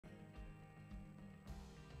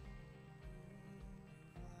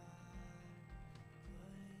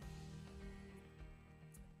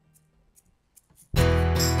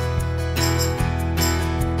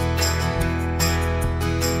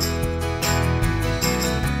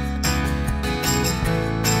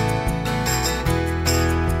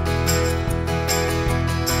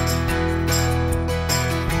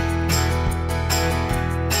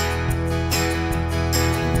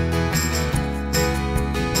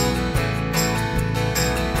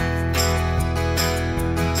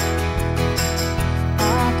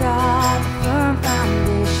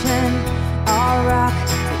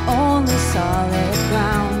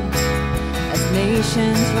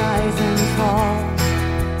rise and fall.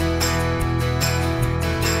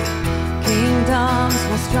 Kingdoms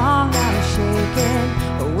will strong, not shaken,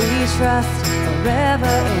 but we trust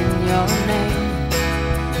forever in your name,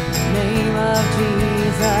 name of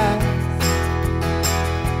Jesus.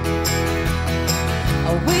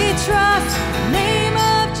 Oh, we trust the name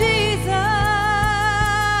of Jesus.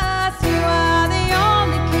 You are the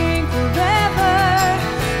only King forever.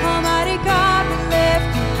 Almighty God, we lift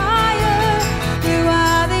you higher. You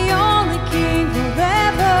are the only King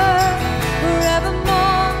forever,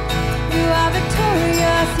 forevermore. You are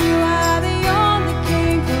victorious. You are the only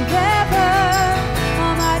King forever.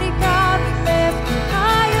 Almighty God, we lift you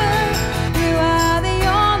higher. You are the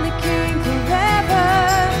only King forever,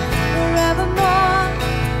 forevermore.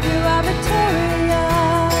 You are victorious.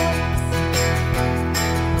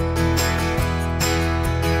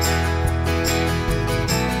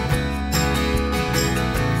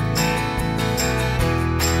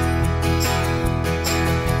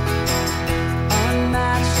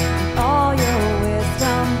 Unmatched in all your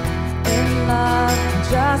wisdom, in love and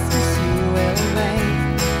justice you will reign.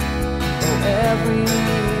 Oh, every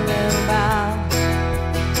knee will bow.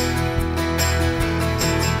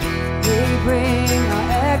 We bring our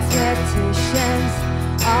expectations,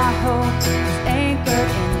 our hope is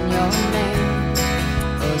anchored in your name,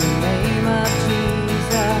 oh, the name of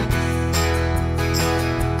Jesus.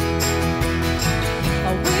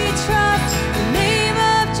 Oh, we trust the name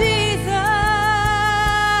of Jesus.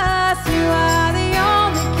 You are the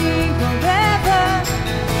only King forever.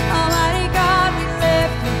 Almighty God, we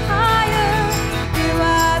lift you higher. You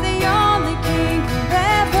are the only King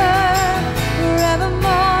forever,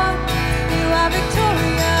 forevermore. You are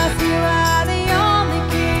victorious. You are the only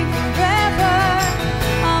King forever.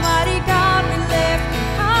 Almighty God,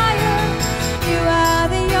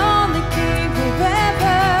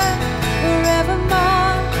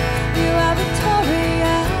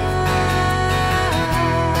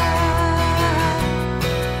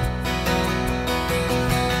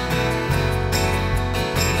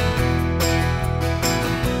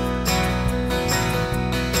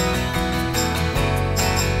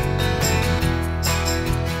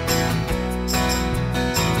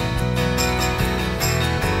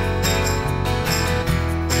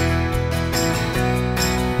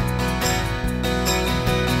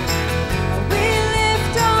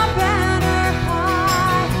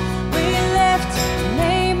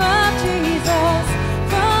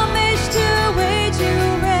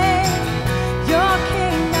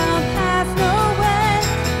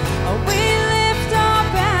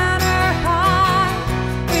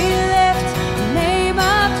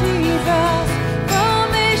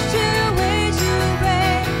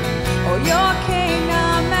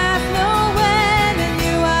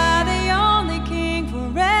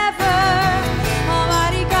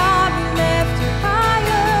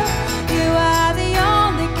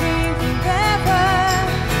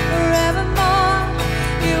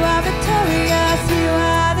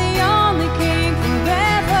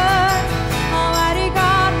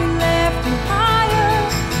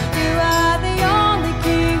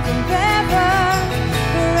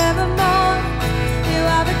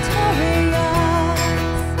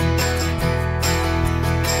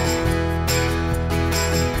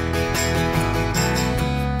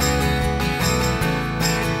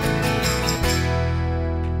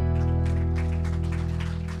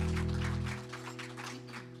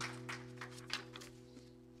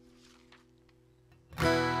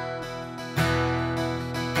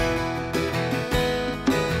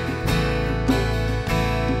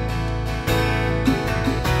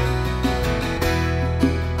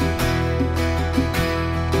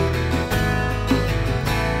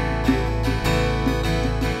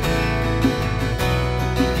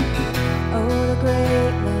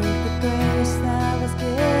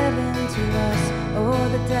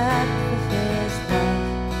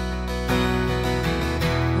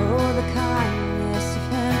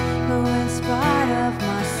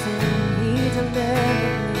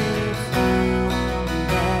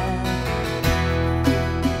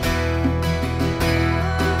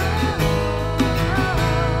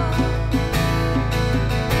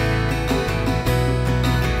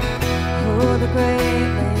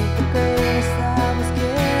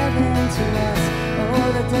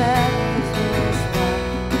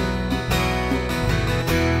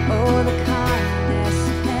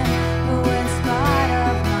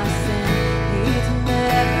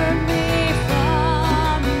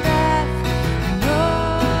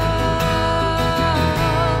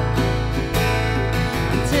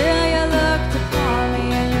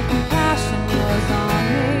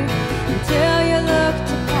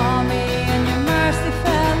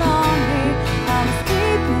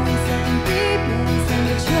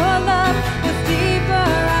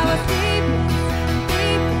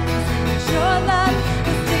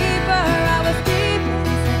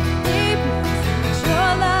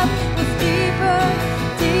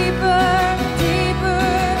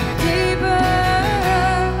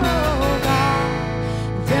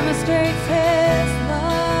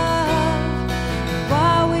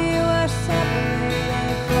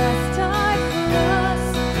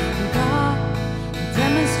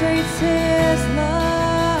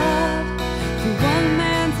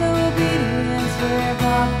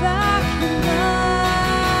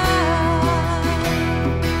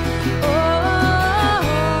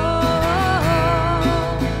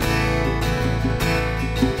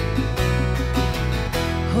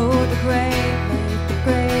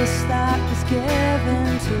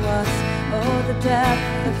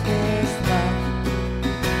 depth of His love.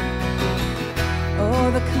 Oh,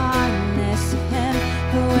 the kindness of Him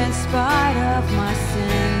who in spite of my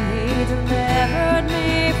sin, He delivered me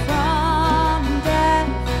from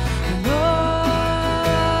death. And oh,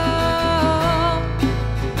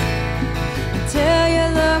 until you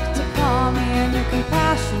looked upon me and your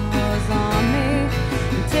compassion was on me,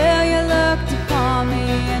 until you looked upon me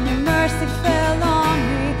and your mercy fell on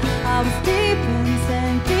me. I was deep in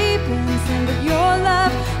sin, but your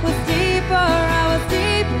love was deeper. I was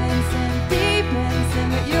deep in sin,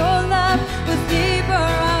 but your love was deeper.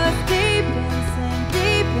 I was deep in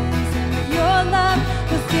sin, but your love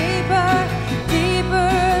was deeper,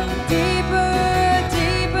 deeper, deeper,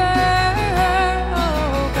 deeper.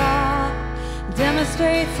 Oh, God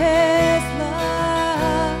demonstrates His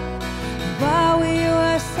love. While we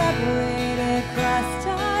were separated, Christ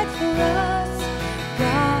died for us.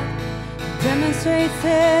 God demonstrates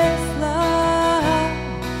His love.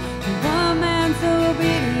 In one man's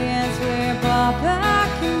obedience, we're bought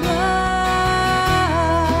back in blood.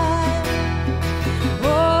 Oh,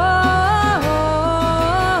 oh,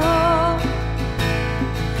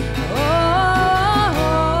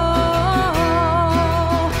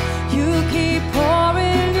 oh, you keep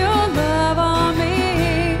pouring your love on me,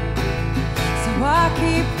 so I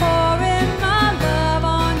keep pouring my love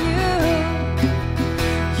on you.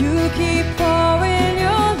 You keep pouring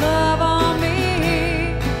your love on me,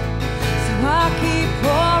 so I keep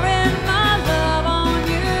pouring my love on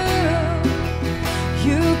you.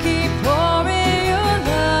 You keep pouring your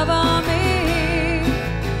love on me,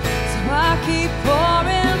 so I keep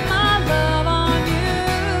pouring my love on you.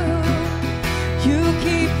 You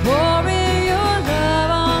keep pouring your love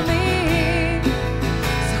on me,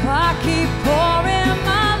 so I keep pouring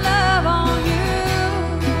my love on you.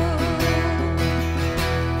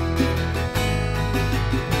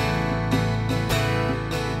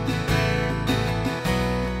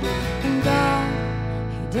 And God,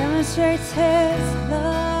 He demonstrates His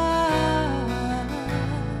love.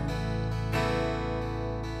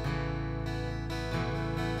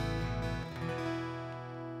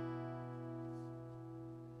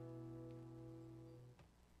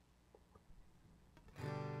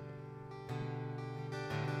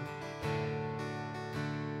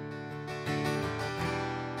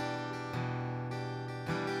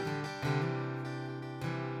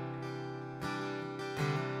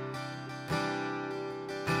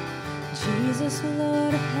 Jesus,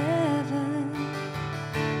 Lord of heaven,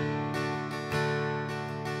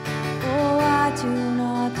 oh, I do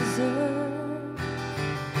not deserve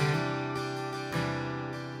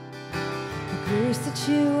the grace that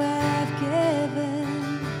you have given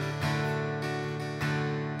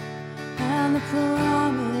and the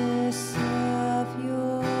promise of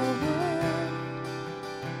your word.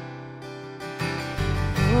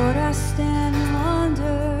 Lord, I stand in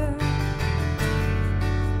wonder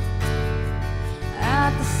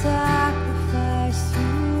at the sacrifice you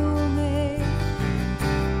made.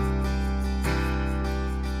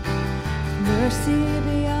 Mercy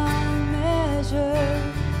beyond measure,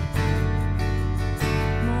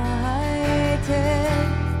 my debt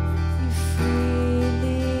you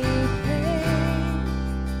freely paid.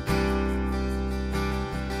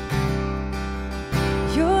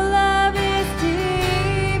 Your love is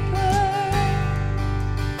deeper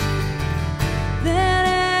than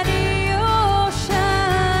any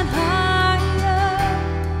ocean, higher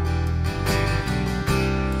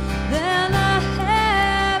than the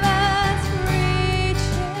heavens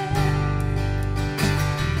reaching,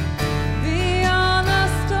 beyond the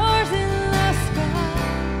stars in the sky.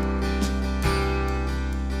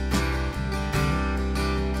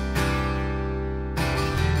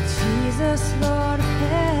 Jesus, Lord of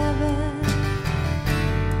heaven,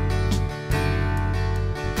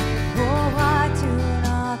 oh, I do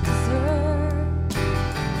not deserve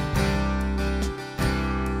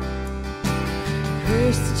the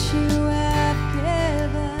grace that you have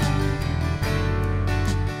given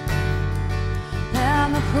and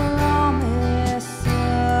the promise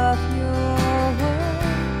of your word.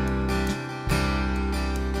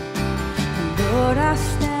 Lord, I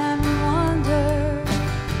stand and wonder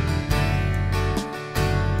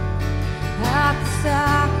at the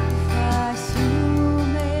sacrifice you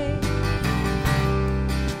made.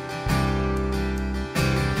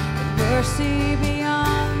 Mercy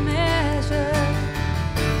beyond measure,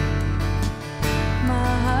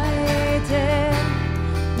 my debt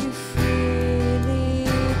you freely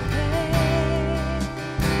paid.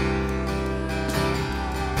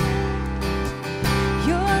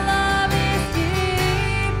 Your love is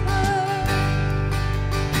deeper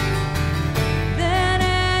than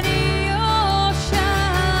any ocean.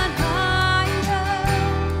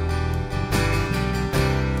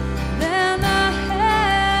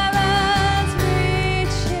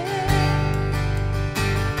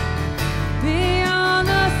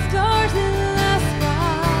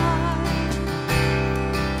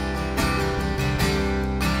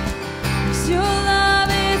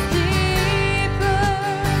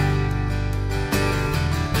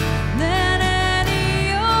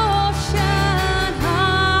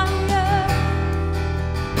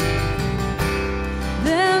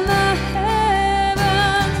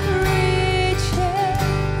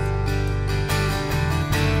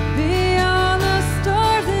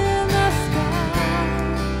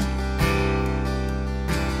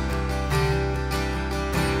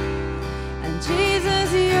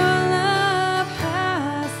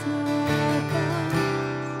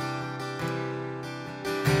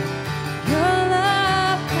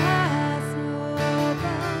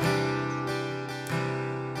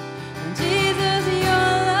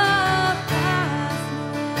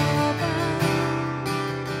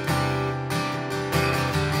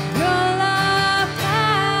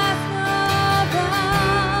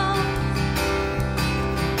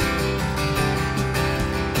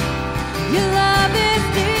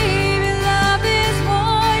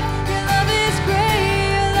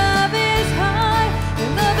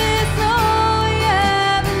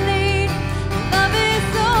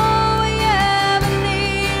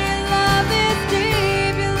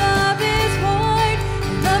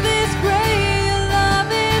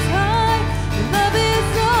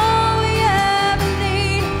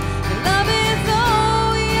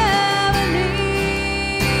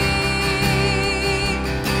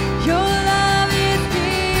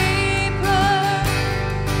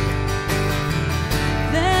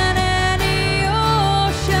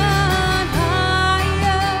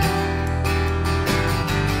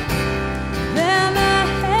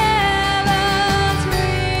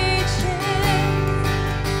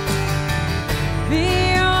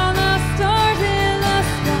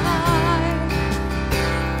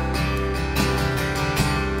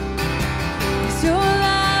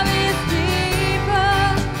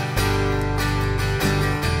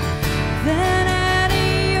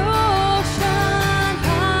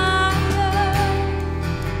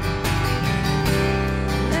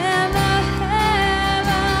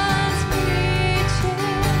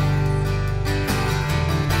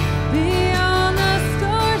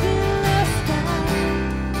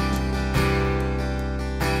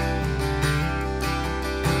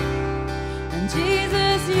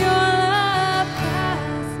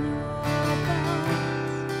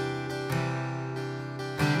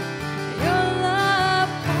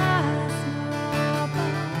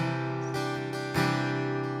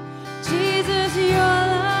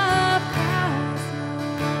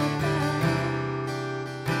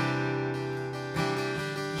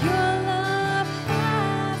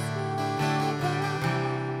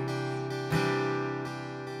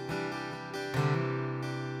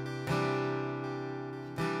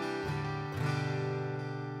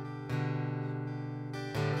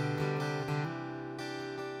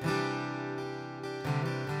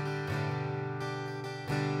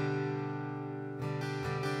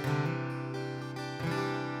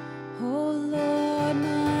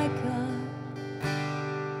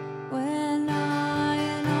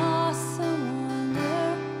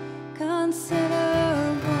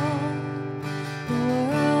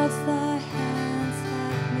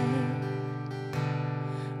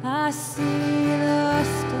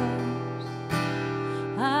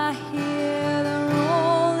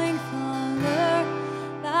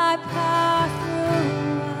 path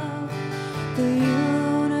throughout the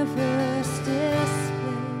universe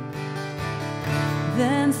displayed.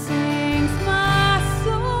 Then sings my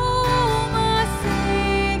soul, my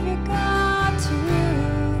Savior God, to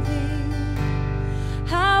thee.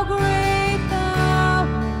 How great thou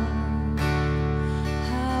art,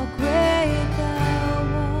 how great thou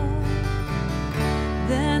art.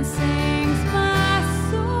 Then sings my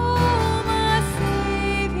soul, my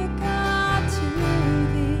Savior God, to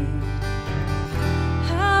thee.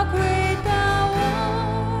 How great thou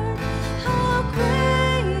art, how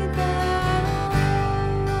great thou art.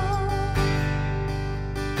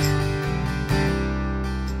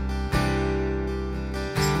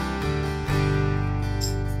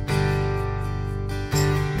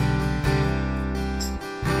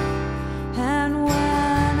 And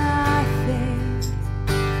when I think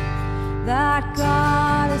that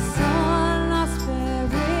God, His Son, not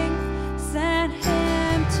sparing, sent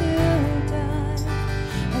Him to die,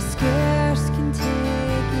 I scarce can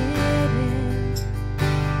take it in,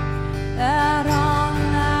 that on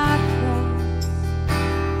that cross,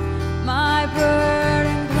 my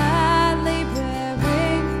burden gladly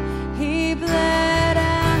bearing, He bled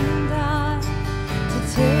and died to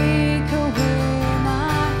take away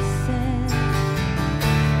my sin.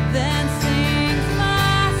 Then sings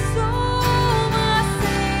my soul, my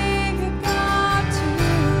Savior God, to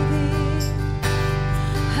thee.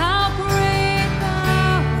 How great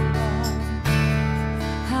thou art,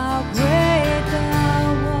 how great thou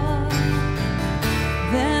art.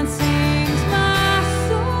 Then sings my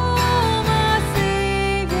soul, my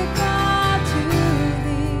Savior God, to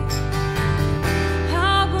thee.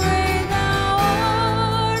 How great thou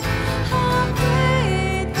art, how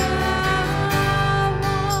great thou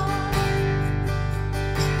art.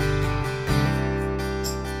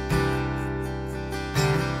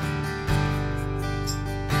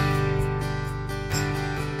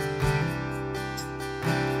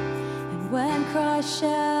 And when Christ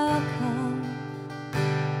shall come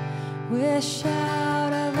with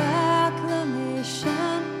shout of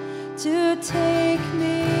acclamation to take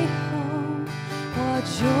me home, what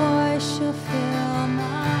joy shall fill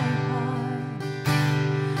my heart.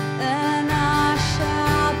 Then I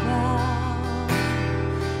shall bow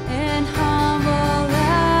in humble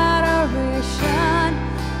adoration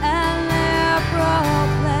and there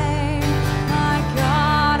proclaim, my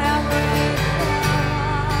God, how great thou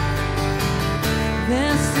art.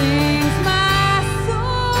 Then sings my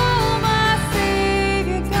soul, my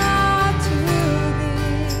Savior God, to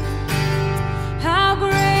thee. How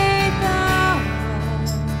great thou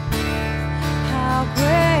art, how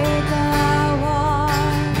great thou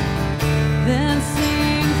art. Then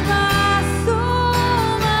sings my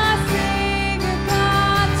soul, my Savior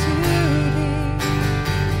God, to thee.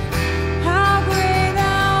 How great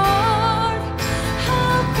thou art,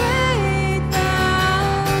 how great thou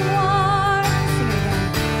art. Sing it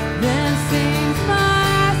again. Then sings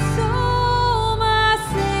my soul, my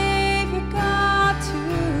Savior God, to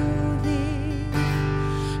thee.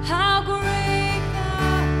 How great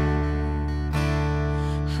thou art,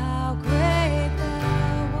 how great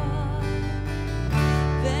thou art.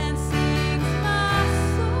 Then sings my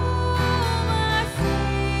soul, my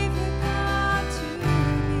Savior God, to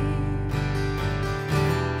thee.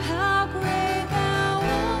 How great thou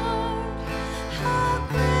art, how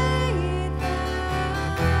great thou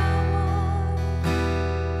art.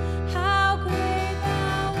 How great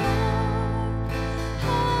thou art,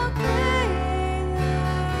 how great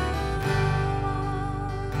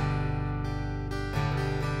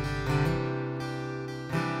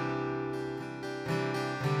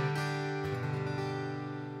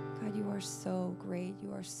God, you are so great.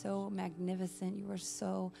 You are so magnificent. You are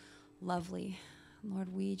so lovely.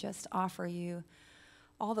 Lord, we just offer you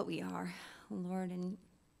all that we are, Lord, and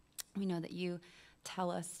we know that you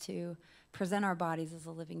tell us to present our bodies as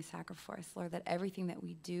a living sacrifice, Lord, that everything that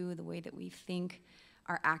we do, the way that we think,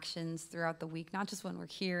 our actions throughout the week, not just when we're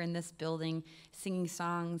here in this building singing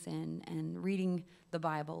songs and reading the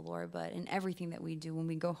Bible, Lord, but in everything that we do, when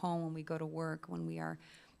we go home, when we go to work, when we are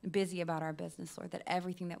busy about our business, Lord, that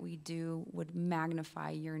everything that we do would magnify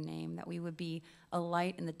your name, that we would be a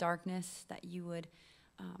light in the darkness, that you would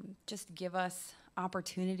just give us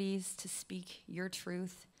opportunities to speak your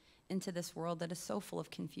truth into this world that is so full of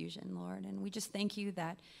confusion, Lord. And we just thank you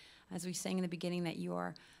that, as we sang in the beginning, that you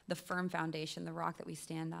are the firm foundation, the rock that we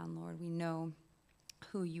stand on, Lord. We know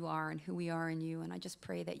who you are and who we are in you. And I just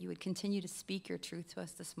pray that you would continue to speak your truth to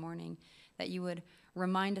us this morning, that you would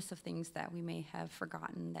remind us of things that we may have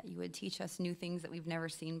forgotten, that you would teach us new things that we've never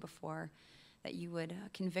seen before, that you would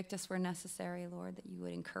convict us where necessary, Lord, that you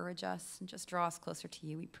would encourage us and just draw us closer to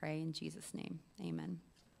you, we pray in Jesus' name. Amen.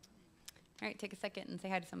 All right, take a second and say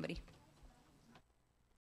hi to somebody.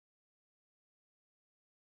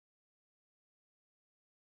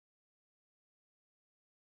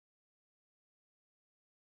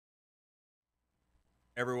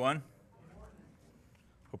 Everyone,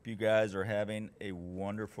 hope you guys are having a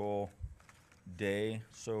wonderful day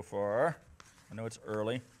so far. I know it's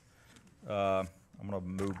early. I'm going to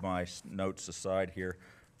move my notes aside here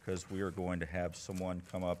because we are going to have someone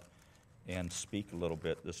come up and speak a little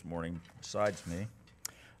bit this morning besides me.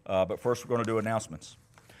 But first, we're going to do announcements.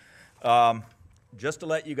 Just to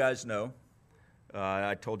let you guys know,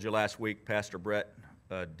 I told you last week Pastor Brett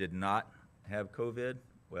did not have COVID.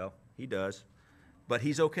 Well, he does. But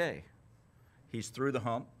he's okay. He's through the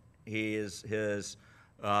hump. His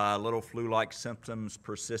little flu-like symptoms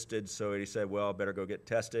persisted, so he said, well, I better go get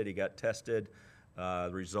tested. He got tested. The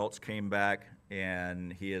results came back,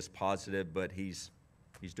 and he is positive, but he's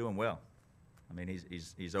doing well. I mean,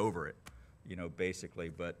 he's over it, basically,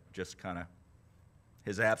 but just kind of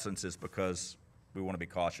his absence is because we want to be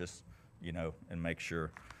cautious, and make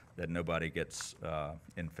sure that nobody gets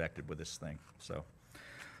infected with this thing. So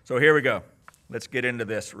here we go. Let's get into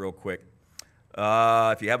this real quick.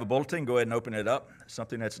 If you have a bulletin, go ahead and open it up.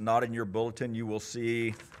 Something that's not in your bulletin, you will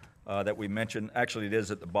see that we mentioned. Actually, it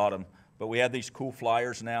is at the bottom. But we have these cool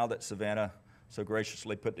flyers now that Savannah so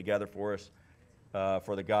graciously put together for us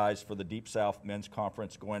for the guys for the Deep South Men's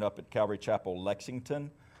Conference going up at Calvary Chapel, Lexington.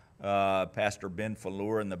 Pastor Ben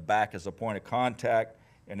Fallour in the back is a point of contact,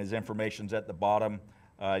 and his information's at the bottom.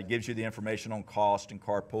 It gives you the information on cost and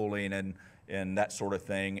carpooling and that sort of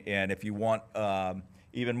thing. And if you want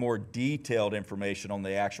even more detailed information on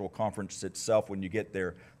the actual conference itself when you get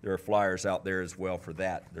there, there are flyers out there as well for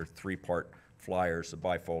that. They're 3-part flyers, a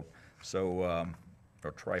bifold, or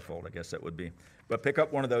trifold, I guess that would be. But pick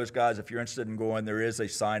up one of those, guys, if you're interested in going. There is a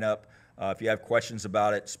sign-up. If you have questions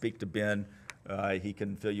about it, speak to Ben. He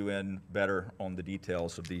can fill you in better on the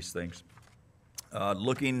details of these things.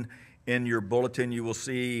 Looking in your bulletin, you will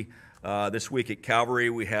see this week at Calvary,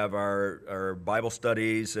 we have our Bible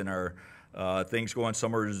studies and our things going.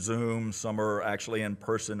 Some are Zoom, some are actually in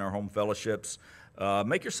person, our home fellowships.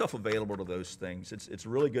 Make yourself available to those things. It's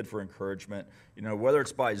really good for encouragement. Whether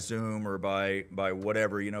it's by Zoom or by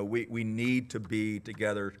whatever, we need to be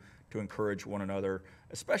together to encourage one another,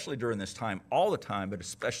 especially during this time, all the time, but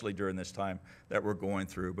especially during this time that we're going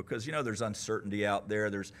through, because, there's uncertainty out there.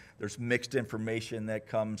 There's mixed information that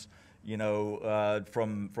comes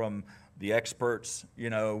from the experts.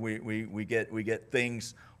 We get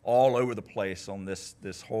things all over the place on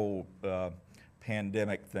this whole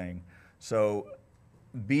pandemic thing. So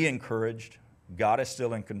be encouraged. God is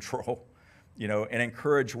still in control, and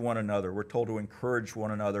encourage one another. We're told to encourage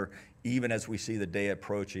one another even as we see the day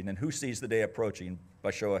approaching. And who sees the day approaching? By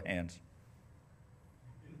show of hands.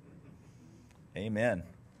 Amen.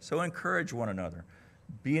 So encourage one another.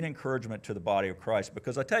 Be an encouragement to the body of Christ.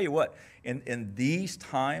 Because I tell you what, in these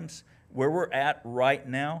times where we're at right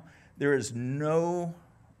now, there is no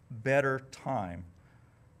better time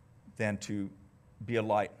than to be a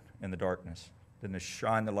light in the darkness, than to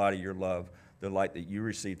shine the light of your love, the light that you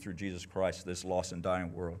received through Jesus Christ to this lost and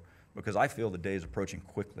dying world. Because I feel the day is approaching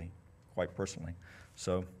quickly, quite personally.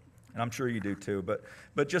 So, and I'm sure you do too. But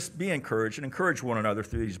just be encouraged and encourage one another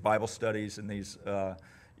through these Bible studies and these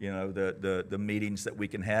the meetings that we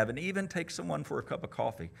can have, and even take someone for a cup of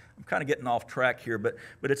coffee. I'm kind of getting off track here, but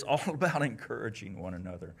it's all about encouraging one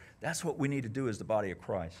another. That's what we need to do as the body of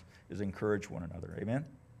Christ, is encourage one another. Amen?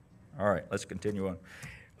 All right, let's continue on.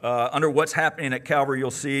 Under what's happening at Calvary,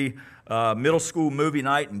 you'll see middle school movie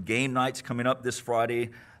night and game nights coming up this Friday.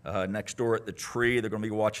 Next door at the Tree, they're going to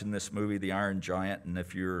be watching this movie, The Iron Giant, and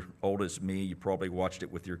if you're old as me, you probably watched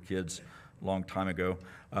it with your kids a long time ago.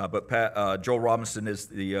 But Joel Robinson is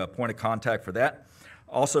the point of contact for that.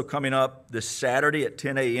 Also coming up this Saturday at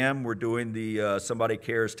 10 a.m., we're doing the Somebody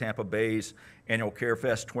Cares Tampa Bay's Annual Care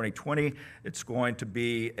Fest 2020. It's going to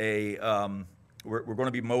be we're going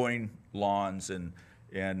to be mowing lawns, and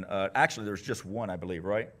actually there's just one, I believe,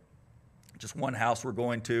 right? Just one house we're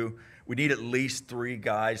going to. We need at least 3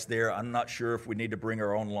 guys there. I'm not sure if we need to bring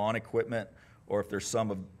our own lawn equipment or if there's some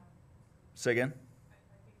of... Say again?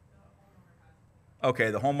 Okay,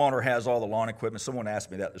 the homeowner has all the lawn equipment. Someone asked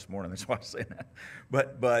me that this morning. That's why I'm saying that.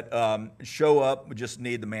 But show up. We just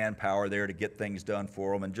need the manpower there to get things done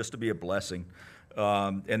for them and just to be a blessing.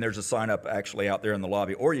 And there's a sign-up actually out there in the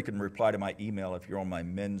lobby. Or you can reply to my email if you're on my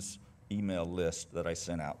men's email list that I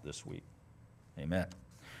sent out this week. Amen.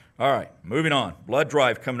 All right, moving on. Blood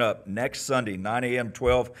drive coming up next Sunday, 9 a.m.,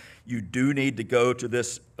 12. You do need to go to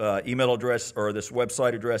this email address or this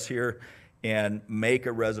website address here and make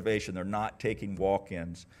a reservation. They're not taking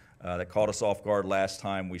walk-ins. That caught us off guard last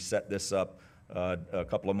time. We set this up a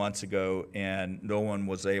couple of months ago, and no one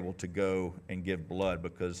was able to go and give blood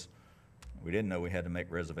because we didn't know we had to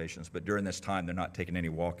make reservations. But during this time, they're not taking any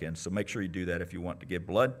walk-ins. So make sure you do that if you want to give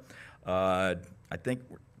blood. I think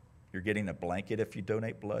you're getting a blanket if you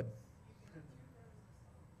donate blood.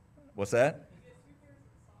 What's that?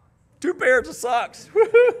 2 pairs of socks.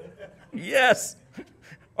 Woo-hoo! Yes.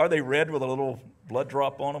 Are they red with a little blood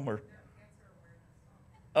drop on them? Or?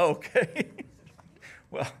 Okay.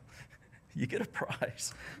 Well, you get a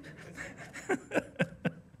prize.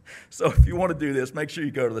 So if you want to do this, make sure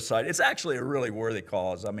you go to the site. It's actually a really worthy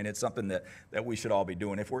cause. I mean, it's something that we should all be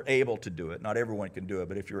doing if we're able to do it. Not everyone can do it,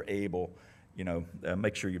 but if you're able,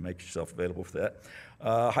 make sure you make yourself available for that.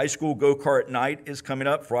 High school go-kart night is coming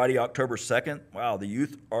up Friday, October 2nd. Wow, the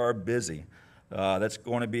youth are busy. That's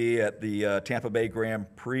going to be at the Tampa Bay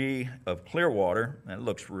Grand Prix of Clearwater, and it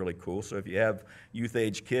looks really cool. So if you have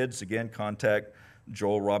youth-age kids, again, contact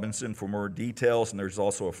Joel Robinson for more details, and there's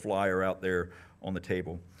also a flyer out there on the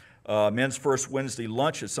table. Men's First Wednesday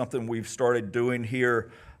lunch is something we've started doing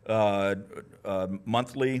here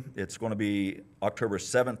monthly. It's going to be October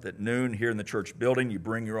 7th at noon here in the church building. You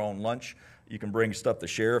bring your own lunch. You can bring stuff to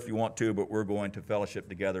share if you want to, but we're going to fellowship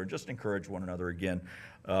together and just encourage one another again.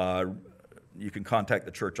 You can contact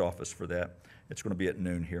the church office for that. It's going to be at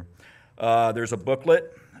noon here. There's a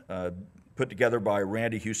booklet put together by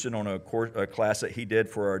Randy Houston on a class that he did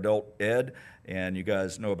for our adult ed, and you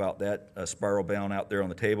guys know about that, spiral bound out there on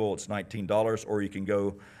the table. It's $19, or you can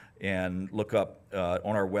go and look up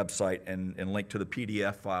on our website and link to the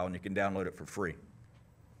PDF file, and you can download it for free.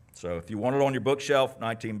 So if you want it on your bookshelf,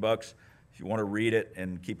 $19. If you want to read it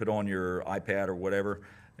and keep it on your iPad or whatever,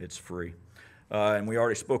 it's free. And we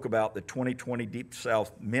already spoke about the 2020 Deep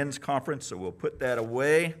South Men's Conference, so we'll put that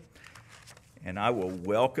away. And I will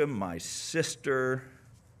welcome my sister,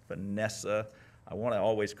 Vanessa. I want to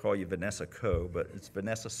always call you Vanessa Coe, but it's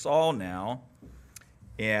Vanessa Saul now.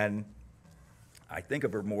 And I think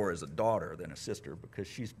of her more as a daughter than a sister because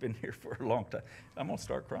she's been here for a long time. I'm going to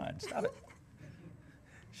start crying. Stop it.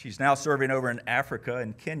 She's now serving over in Africa,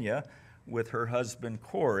 in Kenya, with her husband,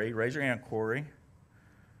 Corey. Raise your hand, Corey.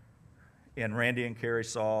 And Randy and Carrie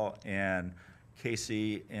Saul and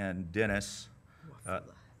Casey and Dennis.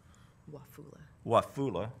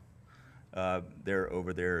 Wafula. They're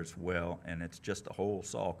over there as well, and it's just a whole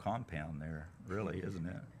Saul compound there, really, isn't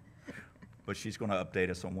it? But she's going to update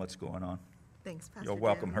us on what's going on. Thanks, Pastor You'll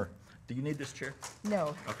welcome Jim. her. Do you need this chair?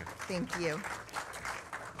 No. Okay. Thank you.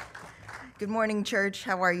 Good morning, church.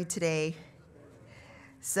 How are you today?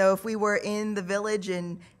 So if we were in the village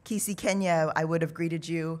in Kisii, Kenya, I would have greeted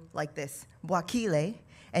you like this, Bwakile,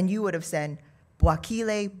 and you would have said,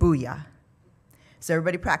 Bwakile Buya. So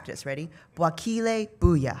everybody practice, ready? Bwakile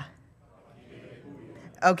Buya.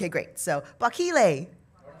 Okay, great. So, Bwakile.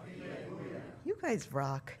 You guys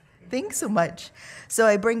rock. Thanks so much. So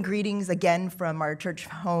I bring greetings again from our church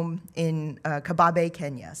home in Kababe,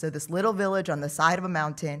 Kenya. So this little village on the side of a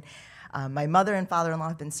mountain. My mother and father-in-law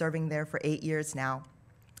have been serving there for 8 years now,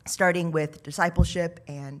 starting with discipleship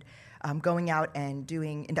and going out and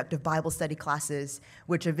doing inductive Bible study classes,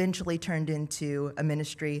 which eventually turned into a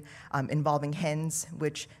ministry involving hens,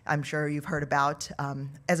 which I'm sure you've heard about,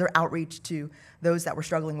 as our outreach to those that were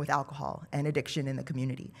struggling with alcohol and addiction in the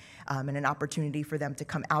community, and an opportunity for them to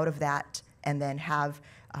come out of that and then have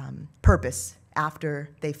purpose after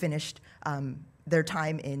they finished their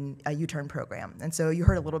time in a U-Turn program. And so you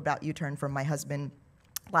heard a little about U-Turn from my husband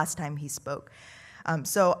last time he spoke.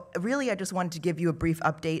 So really, I just wanted to give you a brief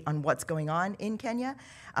update on what's going on in Kenya,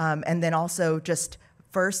 and then also just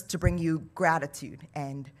first to bring you gratitude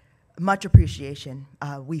and much appreciation.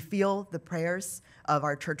 We feel the prayers of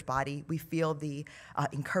our church body. We feel the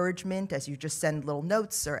encouragement as you just send little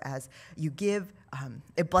notes or as you give.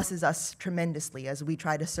 It blesses us tremendously as we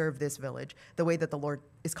try to serve this village the way that the Lord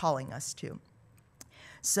is calling us to.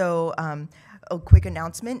 So a quick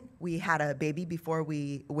announcement, we had a baby before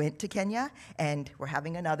we went to Kenya, and we're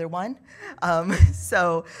having another one.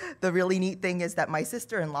 So the really neat thing is that my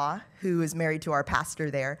sister-in-law, who is married to our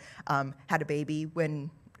pastor there, had a baby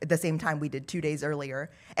when at the same time we did 2 days earlier,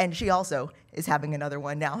 and she also is having another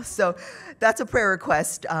one now. So that's a prayer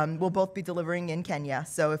request. We'll both be delivering in Kenya,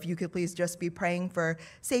 so if you could please just be praying for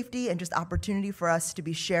safety and just opportunity for us to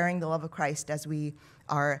be sharing the love of Christ as we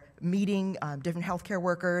are meeting different healthcare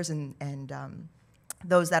workers and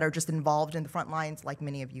those that are just involved in the front lines like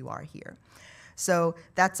many of you are here. So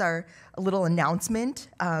that's our little announcement.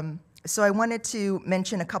 So I wanted to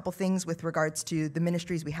mention a couple things with regards to the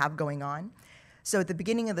ministries we have going on. So at the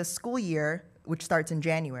beginning of the school year, which starts in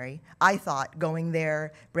January, I thought going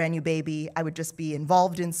there, brand new baby, I would just be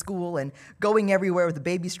involved in school and going everywhere with a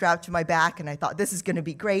baby strapped to my back, and I thought this is going to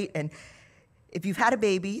be great. And if you've had a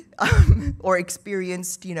baby or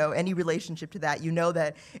experienced, any relationship to that, you know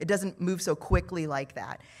that it doesn't move so quickly like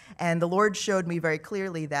that. And the Lord showed me very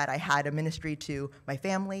clearly that I had a ministry to my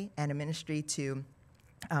family and a ministry to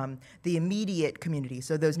the immediate community,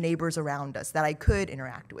 so those neighbors around us that I could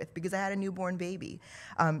interact with because I had a newborn baby.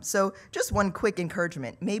 So just one quick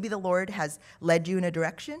encouragement. Maybe the Lord has led you in a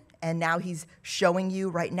direction, and now he's showing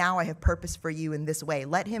you, right now I have purpose for you in this way.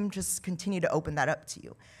 Let him just continue to open that up to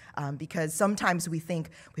you. Because sometimes we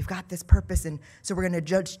think we've got this purpose, and so we're going to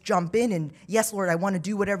just jump in and, yes, Lord, I want to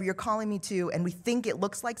do whatever you're calling me to, and we think it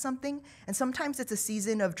looks like something, and sometimes it's a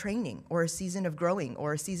season of training or a season of growing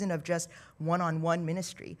or a season of just one-on-one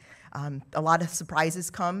ministry. A lot of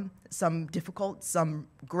surprises come, some difficult, some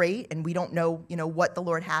great, and we don't know, what the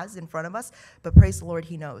Lord has in front of us, but praise the Lord,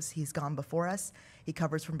 he knows. He's gone before us, he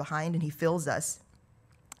covers from behind, and he fills us.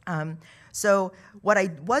 So what I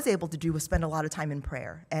was able to do was spend a lot of time in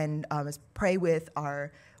prayer and pray with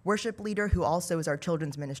our worship leader, who also is our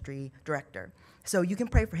children's ministry director. So you can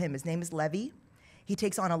pray for him. His name is Levy. He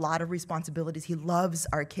takes on a lot of responsibilities. He loves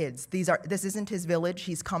our kids. This isn't his village.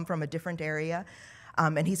 He's come from a different area,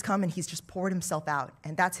 and he's come and he's just poured himself out,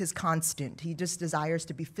 and that's his constant. He just desires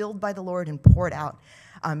to be filled by the Lord and poured out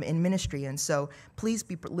in ministry. And so please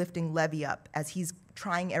be lifting Levy up as he's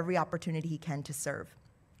trying every opportunity he can to serve.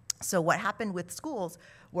 So what happened with schools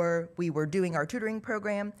were we were doing our tutoring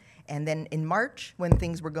program, and then in March, when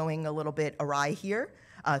things were going a little bit awry here,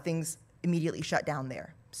 things immediately shut down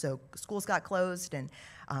there. So schools got closed, and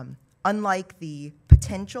unlike the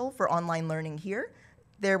potential for online learning here,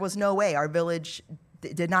 there was no way. Our village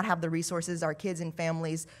did not have the resources. Our kids and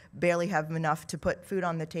families barely have enough to put food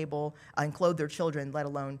on the table and clothe their children, let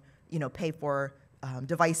alone pay for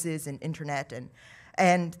devices and internet,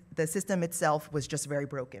 and the system itself was just very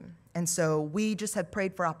broken. And so we just have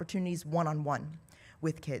prayed for opportunities one-on-one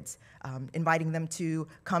with kids, inviting them to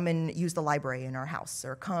come and use the library in our house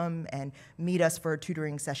or come and meet us for a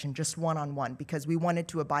tutoring session just one-on-one, because we wanted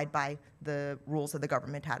to abide by the rules that the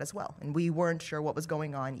government had as well. And we weren't sure what was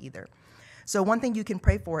going on either. So one thing you can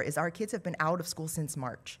pray for is our kids have been out of school since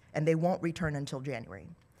March, and they won't return until January.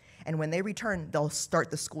 And when they return, they'll start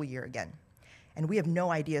the school year again. And we have no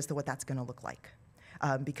idea as to what that's going to look like.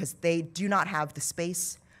 Because they do not have the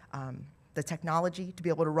space, the technology to be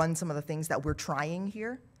able to run some of the things that we're trying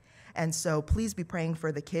here. And so please be praying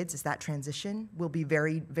for the kids, as that transition will be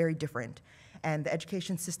very, very different. And the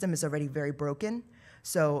education system is already very broken.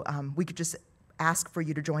 So we could just ask for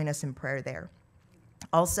you to join us in prayer there.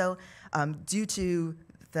 Also, due to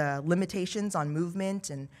the limitations on movement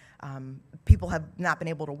and people have not been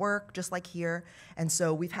able to work, just like here. And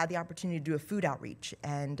so we've had the opportunity to do a food outreach.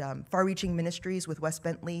 And Far-Reaching Ministries with West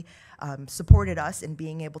Bentley supported us in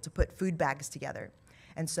being able to put food bags together.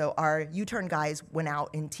 And so our U-turn guys went out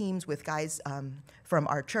in teams with guys from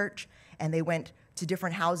our church, and they went to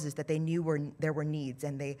different houses that they knew there were needs,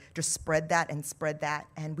 and they just spread that.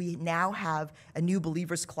 And we now have a new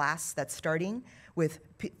believers class that's starting with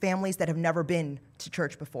families that have never been to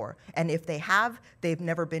church before. And if they have, they've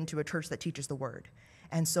never been to a church that teaches the word.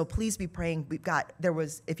 And so please be praying.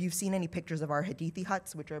 If you've seen any pictures of our Hadithi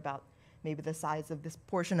huts, which are about maybe the size of this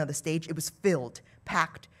portion of the stage, it was filled,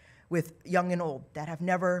 packed with young and old that have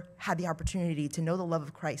never had the opportunity to know the love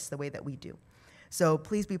of Christ the way that we do. So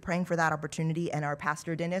please be praying for that opportunity. And our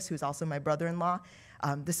pastor, Dennis, who's also my brother-in-law,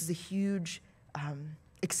 this is a huge,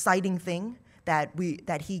 exciting thing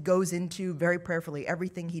that he goes into very prayerfully.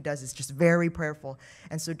 Everything he does is just very prayerful.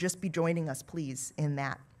 And so just be joining us, please, in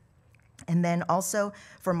that. And then also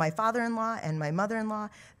for my father-in-law and my mother-in-law,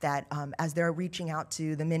 that as they're reaching out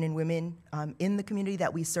to the men and women in the community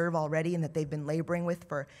that we serve already and that they've been laboring with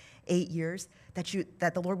for 8 years,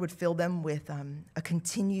 that the Lord would fill them with a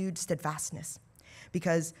continued steadfastness.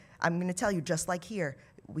 Because I'm going to tell you, just like here,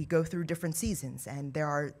 we go through different seasons, and there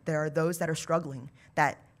are those that are struggling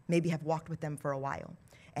that maybe have walked with them for a while,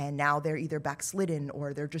 and now they're either backslidden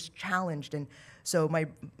or they're just challenged. And so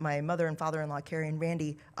my mother and father-in-law, Carrie and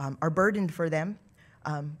Randy, are burdened for them,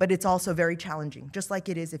 but it's also very challenging, just like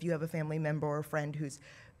it is if you have a family member or a friend who's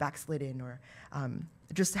backslidden or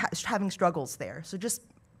just having struggles there. So just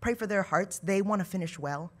pray for their hearts. They want to finish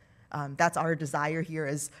well. That's our desire here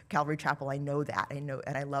as Calvary Chapel. I know that. I know,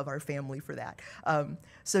 and I love our family for that.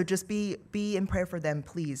 So just be in prayer for them,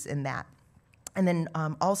 please, in that. And then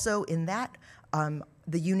also in that,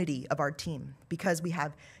 the unity of our team, because we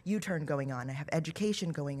have U-Turn going on, I have education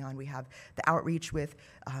going on, we have the outreach with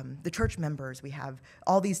the church members, we have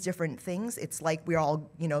all these different things. It's like we're all,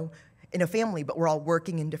 in a family, but we're all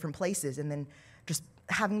working in different places, and then just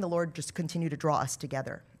having the Lord just continue to draw us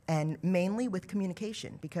together, and mainly with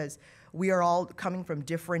communication, because we are all coming from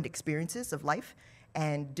different experiences of life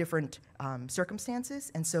and different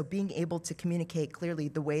circumstances, and so being able to communicate clearly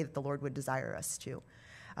the way that the Lord would desire us to,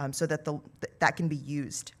 so that that can be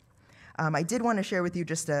used. I did want to share with you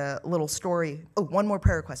just a little story. Oh, one more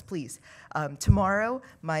prayer request, please. Tomorrow,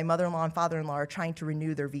 my mother-in-law and father-in-law are trying to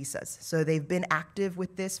renew their visas. So they've been active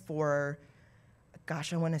with this for,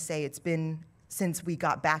 gosh, I want to say it's been since we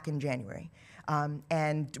got back in January.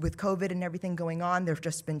 And with COVID and everything going on, there have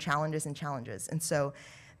just been challenges and challenges. And so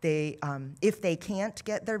they, if they can't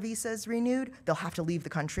get their visas renewed, they'll have to leave the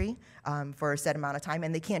country for a set amount of time,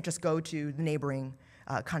 and they can't just go to the neighboring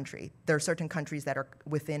country. There are certain countries that are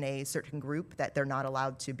within a certain group that they're not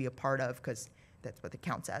allowed to be a part of, because that's what it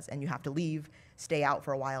counts as, and you have to leave, stay out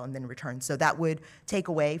for a while, and then return. So that would take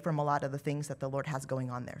away from a lot of the things that the Lord has going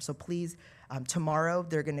on there. So please, tomorrow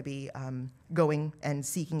they're going to be going and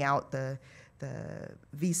seeking out the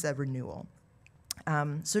visa renewal.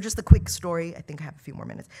 So just a quick story. I think I have a few more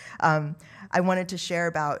minutes. I wanted to share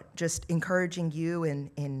about just encouraging you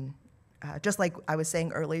in just like I was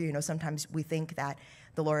saying earlier, sometimes we think that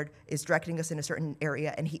the Lord is directing us in a certain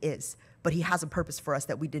area, and he is, but he has a purpose for us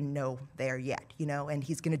that we didn't know there yet, and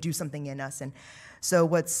he's going to do something in us. And so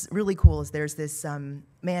what's really cool is there's this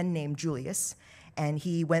man named Julius, and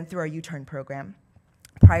he went through our U-Turn program.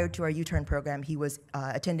 Prior to our U-Turn program, he was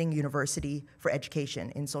attending university for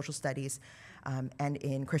education in social studies and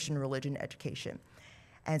in Christian religion education.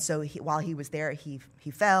 And so while he was there, he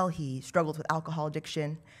fell, he struggled with alcohol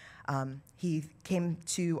addiction. He came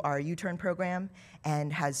to our U-Turn program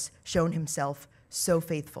and has shown himself so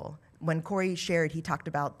faithful. When Corey shared, he talked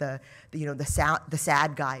about the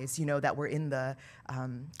sad guys, that were in the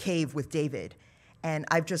cave with David. And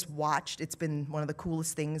I've just watched, it's been one of the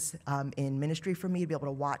coolest things in ministry for me to be able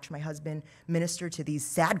to watch my husband minister to these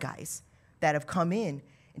sad guys that have come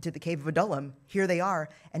into the cave of Adullam. Here they are,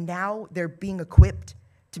 and now they're being equipped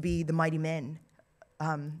to be the mighty men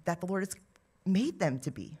that the Lord has made them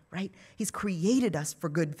to be, right? He's created us for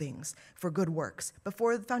good things, for good works,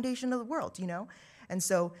 before the foundation of the world, And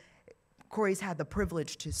so Corey's had the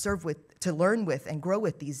privilege to serve with, to learn with, and grow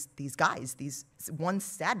with these guys, these once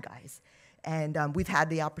sad guys. And we've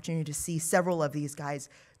had the opportunity to see several of these guys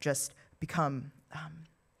just become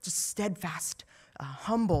just steadfast,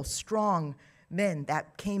 humble, strong men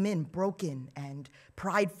that came in broken and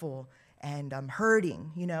prideful and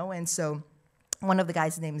hurting, And so one of the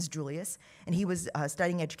guys' name is Julius, and he was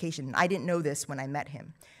studying education. I didn't know this when I met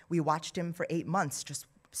him. We watched him for 8 months, just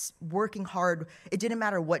working hard. It didn't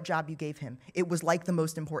matter what job you gave him. It was like the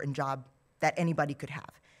most important job that anybody could have.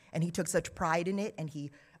 And he took such pride in it, and he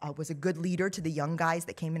was a good leader to the young guys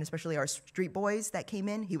that came in, especially our street boys that came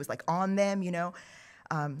in. He was like on them,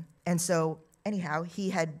 And so anyhow, he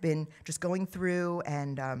had been just going through,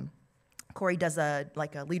 and Corey does a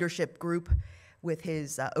leadership group with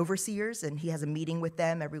his overseers, and he has a meeting with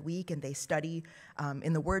them every week, and they study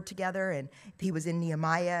in the Word together. And he was in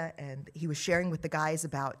Nehemiah, and he was sharing with the guys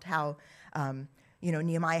about how,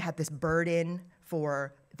 Nehemiah had this burden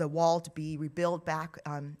for the wall to be rebuilt back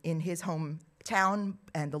in his hometown,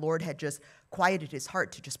 and the Lord had just quieted his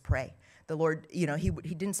heart to just pray. The Lord, he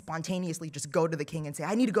didn't spontaneously just go to the king and say,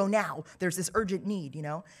 I need to go now. There's this urgent need,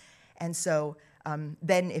 And so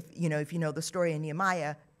then if you know the story in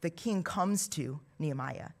Nehemiah, the king comes to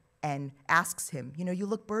Nehemiah and asks him, you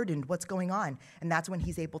look burdened, what's going on? And that's when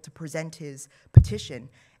he's able to present his petition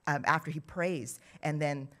after he prays. And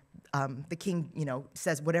then the king,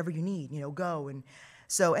 says, whatever you need, go. And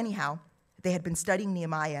so anyhow, they had been studying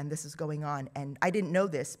Nehemiah, and this is going on. And I didn't know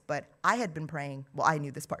this, but I had been praying. Well, I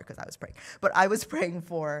knew this part because I was praying. But I was praying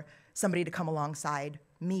for somebody to come alongside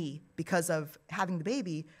me because of having the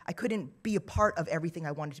baby. I couldn't be a part of everything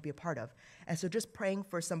I wanted to be a part of. And so just praying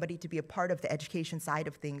for somebody to be a part of the education side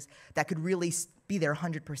of things that could really be there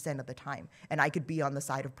 100% of the time. And I could be on the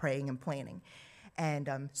side of praying and planning.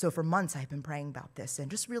 And so for months, I've been praying about this and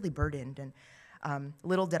just really burdened. And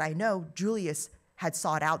little did I know, Julius had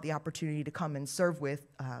sought out the opportunity to come and serve with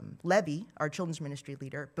Levy, our children's ministry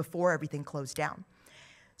leader, before everything closed down.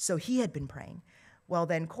 So he had been praying. Well,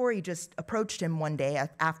 then Corey just approached him one day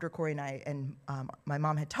after Corey and I and my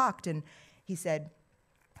mom had talked, and he said,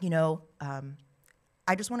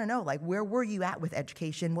 I just want to know, where were you at with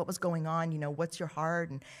education? What was going on? What's your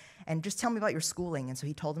heart? And just tell me about your schooling. And so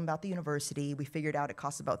he told him about the university. We figured out it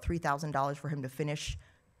costs about $3,000 for him to finish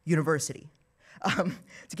university.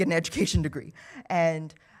 to get an education degree.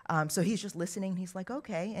 And so he's just listening. He's like,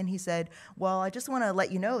 okay. And he said, well, I just want to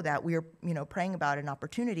let you know that we're, praying about an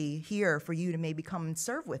opportunity here for you to maybe come and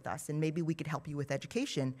serve with us, and maybe we could help you with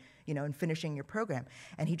education, and finishing your program.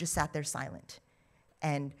 And he just sat there silent.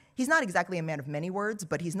 And he's not exactly a man of many words,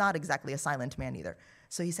 but he's not exactly a silent man either.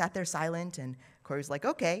 So he sat there silent, and Corey's like,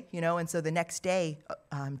 okay, and so the next day,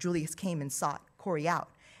 Julius came and sought Corey out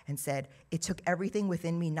and said, it took everything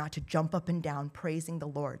within me not to jump up and down praising the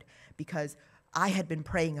Lord, because I had been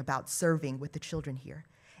praying about serving with the children here.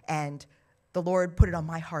 And the Lord put it on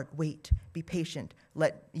my heart, wait, be patient,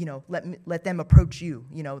 let them approach you,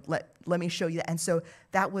 let me show you that. And so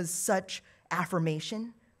that was such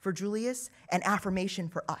affirmation for Julius and affirmation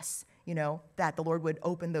for us, that the Lord would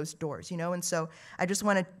open those doors, And so I just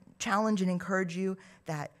want to challenge and encourage you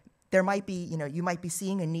that there might be, you might be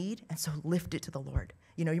seeing a need, and so lift it to the Lord.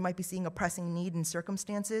 You might be seeing a pressing need in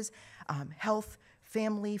circumstances, health,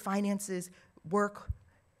 family, finances, work.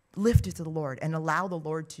 Lift it to the Lord and allow the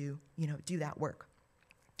Lord to, do that work.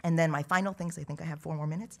 And then my final things, I think I have 4 more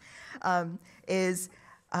minutes, is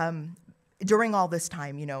during all this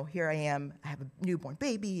time, here I am, I have a newborn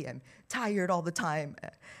baby, I'm tired all the time,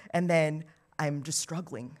 and then I'm just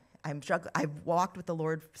struggling. I've walked with the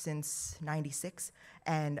Lord since 96,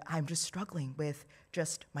 and I'm just struggling with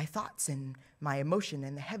just my thoughts and my emotion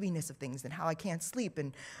and the heaviness of things and how I can't sleep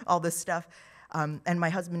and all this stuff. And my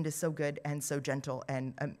husband is so good and so gentle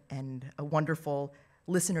and a wonderful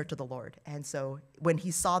listener to the Lord. And so when he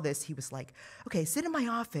saw this, he was like, okay, sit in my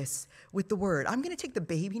office with the word. I'm going to take the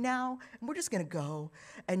baby now, and we're just going to go.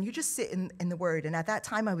 And you just sit in the word. And at that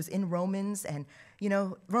time, I was in Romans. And,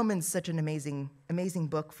 Romans is such an amazing, amazing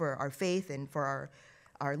book for our faith and for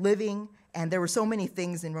our living. And there were so many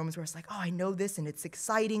things in Romans where it's like, oh, I know this, and it's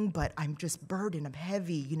exciting, but I'm just burdened. I'm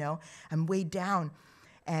heavy, I'm weighed down.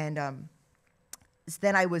 And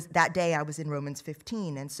then that day I was in Romans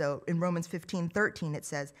 15. And so in Romans 15:13, it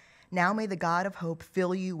says, now may the God of hope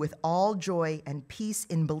fill you with all joy and peace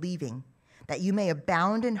in believing, that you may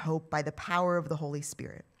abound in hope by the power of the Holy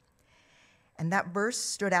Spirit. And that verse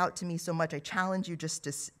stood out to me so much. I challenge you just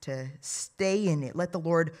to stay in it. Let the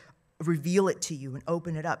Lord reveal it to you and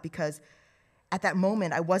open it up, because at that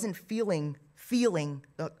moment, I wasn't feeling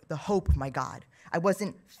the hope of my God. I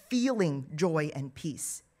wasn't feeling joy and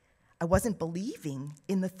peace. I wasn't believing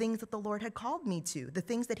in the things that the Lord had called me to, the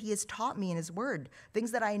things that he has taught me in his word,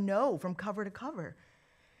 things that I know from cover to cover.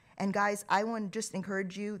 And guys, I want to just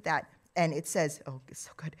encourage you that, and it says, oh, it's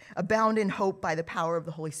so good, abound in hope by the power of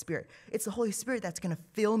the Holy Spirit. It's the Holy Spirit that's going to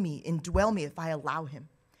fill me, indwell me if I allow him.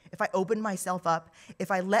 If I open myself up, if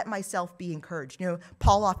I let myself be encouraged.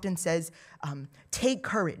 Paul often says, take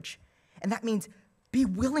courage. And that means be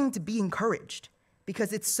willing to be encouraged,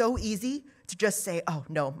 because it's so easy to just say, oh,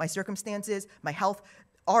 no, my circumstances, my health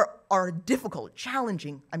are difficult,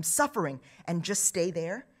 challenging, I'm suffering, and just stay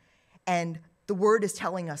there. And the word is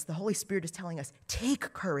telling us, the Holy Spirit is telling us,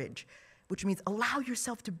 take courage, which means allow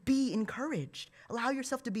yourself to be encouraged. Allow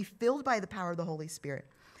yourself to be filled by the power of the Holy Spirit.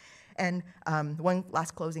 And one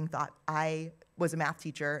last closing thought. I was a math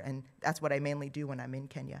teacher, and that's what I mainly do when I'm in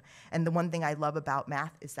Kenya. And the one thing I love about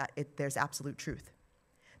math is that there's absolute truth.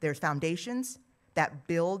 There's foundations that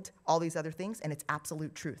build all these other things, and it's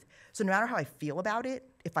absolute truth. So no matter how I feel about it,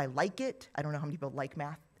 if I like it, I don't know how many people like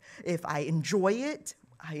math. If I enjoy it,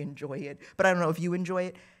 I enjoy it. But I don't know if you enjoy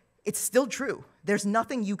it. It's still true. There's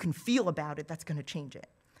nothing you can feel about it that's going to change it.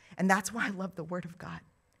 And that's why I love the Word of God.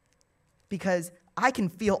 Because I can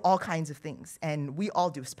feel all kinds of things, and we all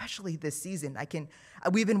do, especially this season.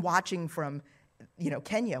 We've been watching from,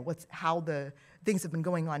 Kenya, how the things have been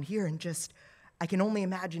going on here, and just, I can only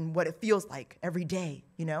imagine what it feels like every day,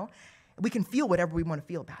 We can feel whatever we want to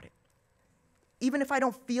feel about it. Even if I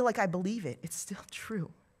don't feel like I believe it, it's still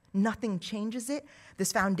true. Nothing changes it.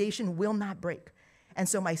 This foundation will not break. And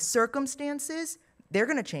so my circumstances, they're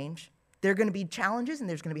going to change. There are going to be challenges, and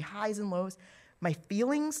there's going to be highs and lows. My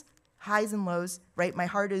feelings, highs and lows, right? My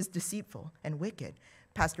heart is deceitful and wicked.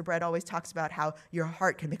 Pastor Brett always talks about how your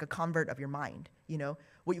heart can make a convert of your mind.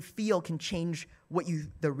 What you feel can change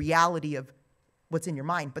the reality of what's in your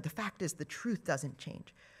mind. But the fact is, the truth doesn't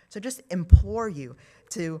change. So just implore you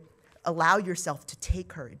to allow yourself to take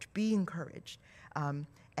courage, be encouraged,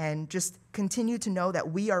 and just continue to know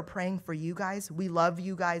that we are praying for you guys. We love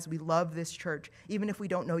you guys. We love this church. Even if we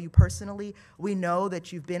don't know you personally, we know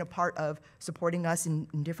that you've been a part of supporting us in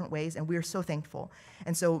different ways, and we are so thankful.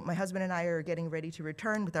 And so my husband and I are getting ready to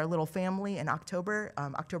return with our little family in October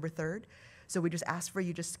 3rd. So we just ask for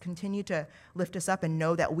you just continue to lift us up and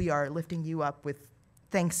know that we are lifting you up with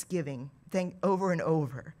thanksgiving over and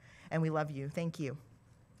over. And we love you. Thank you.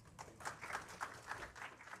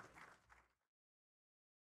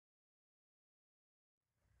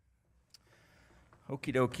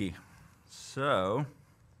 Okie dokie. So,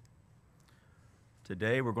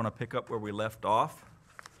 today we're going to pick up where we left off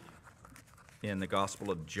in the Gospel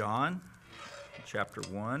of John, chapter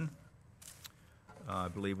 1. I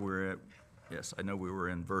believe I know we were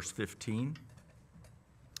in verse 15.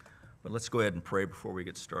 But let's go ahead and pray before we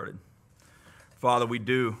get started. Father, we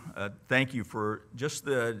do thank you for just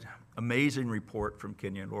the amazing report from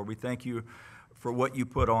Kenya. Lord, we thank you for what you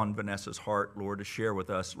put on Vanessa's heart, Lord, to share with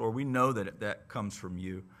us. Lord, we know that that comes from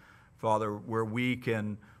you, Father, where we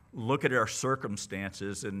can look at our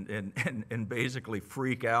circumstances and basically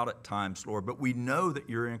freak out at times, Lord, but we know that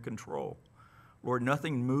you're in control. Lord,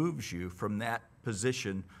 nothing moves you from that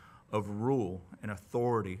position of rule and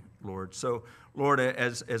authority, Lord. So, Lord,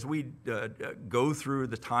 as we go through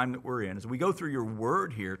the time that we're in, as we go through your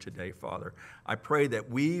word here today, Father, I pray that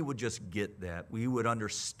we would just get that. We would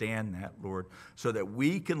understand that, Lord, so that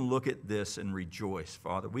we can look at this and rejoice,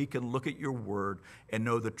 Father. We can look at your word and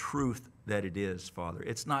know the truth that it is, Father.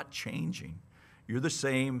 It's not changing. You're the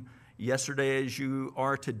same yesterday as you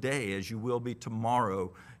are today, as you will be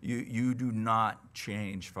tomorrow. You do not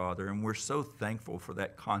change, Father, and we're so thankful for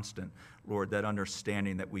that constant, Lord, that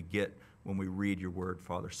understanding that we get when we read your word,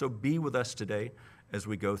 Father. So be with us today as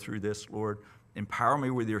we go through this, Lord. Empower me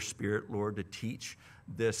with your spirit, Lord, to teach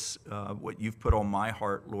this, what you've put on my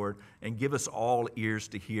heart, Lord, and give us all ears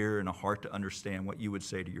to hear and a heart to understand what you would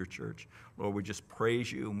say to your church. Lord, we just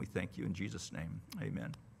praise you and we thank you in Jesus' name.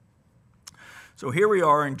 Amen. So here we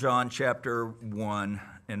are in John chapter 1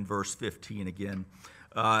 and verse 15 again.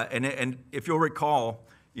 And if you'll recall,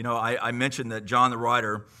 I mentioned that John the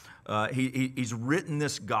writer, he's written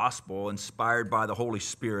this gospel inspired by the Holy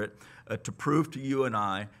Spirit to prove to you and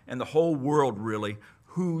I and the whole world really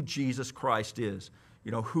who Jesus Christ is,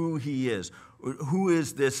 who he is. Who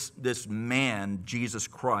is this man, Jesus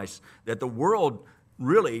Christ, that the world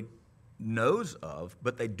really knows of,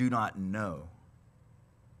 but they do not know.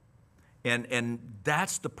 And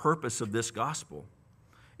that's the purpose of this gospel.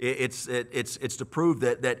 It's to prove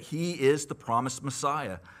that he is the promised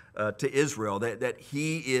Messiah to Israel, that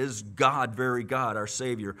he is God, very God, our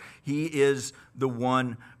Savior. He is the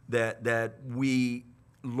one that we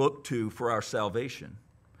look to for our salvation.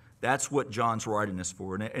 That's what John's writing this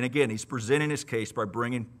for. And again, he's presenting his case by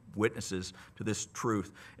bringing witnesses to this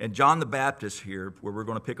truth. And John the Baptist here, where we're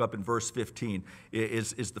going to pick up in verse 15,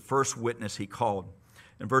 is the first witness he called.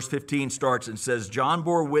 And verse 15 starts and says, John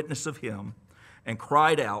bore witness of him and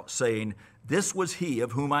cried out, saying, this was he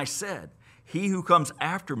of whom I said, he who comes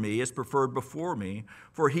after me is preferred before me,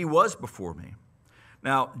 for he was before me.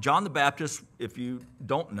 Now, John the Baptist, if you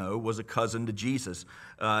don't know, was a cousin to Jesus.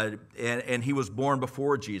 And he was born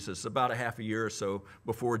before Jesus, about a half a year or so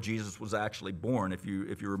before Jesus was actually born, if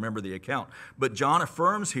you remember the account. But John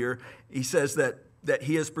affirms here, he says that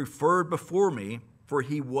he is preferred before me, for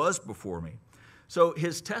he was before me. So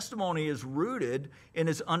his testimony is rooted in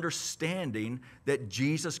his understanding that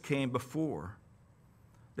Jesus came before,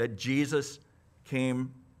 that Jesus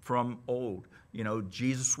came from old.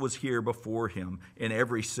 Jesus was here before him in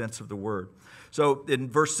every sense of the word. So in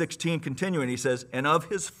verse 16, continuing, he says, and of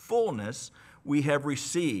his fullness we have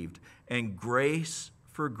received, and grace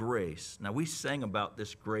for grace. Now, we sang about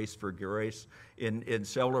this grace for grace in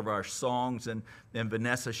several of our songs, and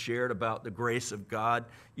Vanessa shared about the grace of God.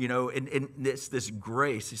 And it's this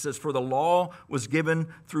grace. He says, for the law was given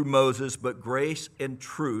through Moses, but grace and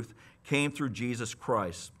truth came through Jesus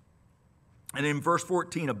Christ. And in verse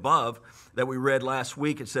 14 above that we read last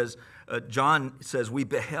week, it says, John says, we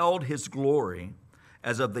beheld his glory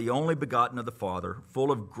as of the only begotten of the Father,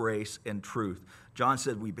 full of grace and truth. John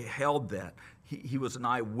said, we beheld that. He was an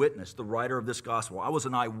eyewitness, the writer of this gospel. I was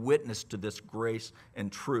an eyewitness to this grace and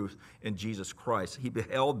truth in Jesus Christ. He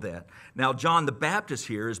beheld that. Now, John the Baptist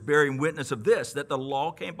here is bearing witness of this, that the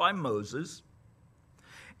law came by Moses,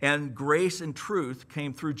 and grace and truth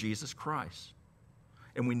came through Jesus Christ.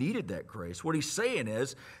 And we needed that grace. What he's saying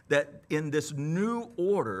is that in this new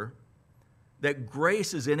order, that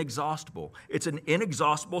grace is inexhaustible. It's an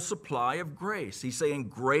inexhaustible supply of grace. He's saying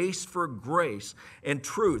grace for grace and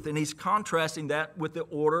truth. And he's contrasting that with the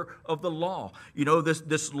order of the law.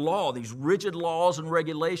 This law, these rigid laws and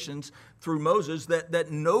regulations through Moses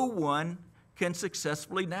that no one can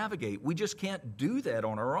successfully navigate. We just can't do that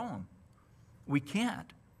on our own. We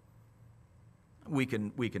can't. We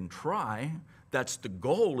can try. That's the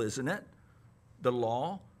goal, isn't it? The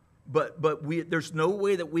law. But there's no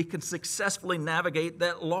way that we can successfully navigate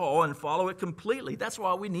that law and follow it completely. That's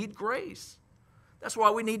why we need grace. That's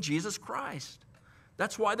why we need Jesus Christ.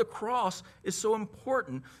 That's why the cross is so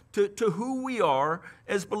important to who we are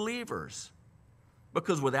as believers.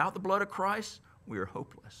 Because without the blood of Christ, we are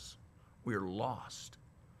hopeless. We are lost.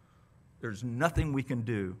 There's nothing we can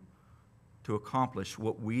do to accomplish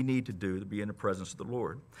what we need to do to be in the presence of the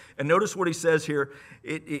Lord. And notice what he says here.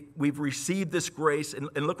 We've received this grace. And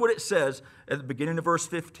look what it says at the beginning of verse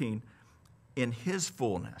 15. In his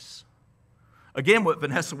fullness. Again, what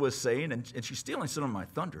Vanessa was saying, and she's stealing some of my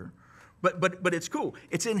thunder, but it's cool.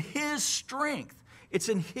 It's in his strength. It's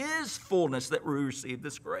in his fullness that we receive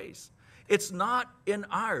this grace. It's not in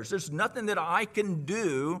ours. There's nothing that I can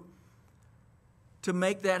do to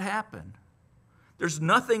make that happen. There's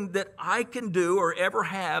nothing that I can do or ever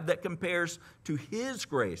have that compares to his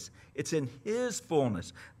grace. It's in his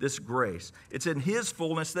fullness, this grace. It's in his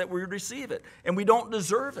fullness that we receive it. And we don't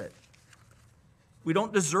deserve it. We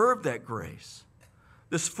don't deserve that grace.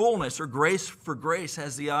 This fullness or grace for grace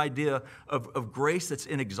has the idea of grace that's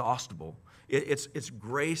inexhaustible. It's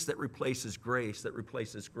grace that replaces grace, that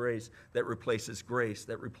replaces grace, that replaces grace,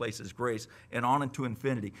 that replaces grace, and on into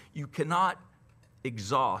infinity. You cannot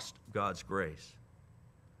exhaust God's grace.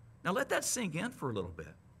 Now let that sink in for a little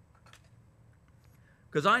bit.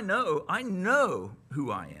 Because I know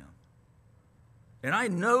who I am. And I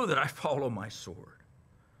know that I follow my sword.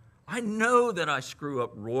 I know that I screw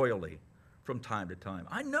up royally from time to time.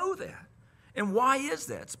 I know that. And why is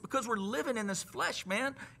that? It's because we're living in this flesh,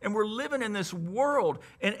 man. And we're living in this world.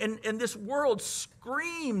 And this world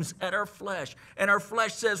screams at our flesh. And our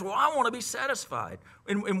flesh says, well, I want to be satisfied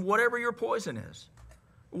in whatever your poison is.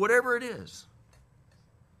 Whatever it is.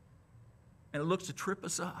 And it looks to trip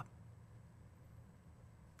us up.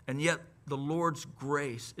 And yet the Lord's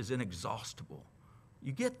grace is inexhaustible.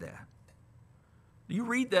 You get that? Do you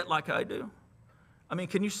read that like I do? I mean,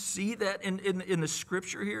 can you see that in the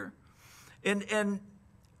scripture here? And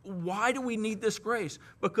why do we need this grace?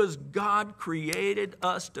 Because God created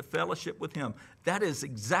us to fellowship with him. That is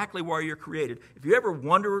exactly why you're created. If you ever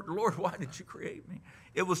wonder, Lord, why did you create me?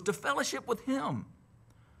 It was to fellowship with him.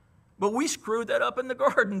 But we screwed that up in the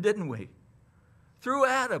garden, didn't we? Through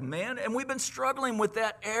Adam, man. And we've been struggling with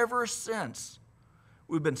that ever since.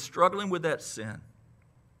 We've been struggling with that sin.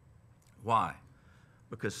 Why?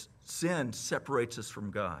 Because sin separates us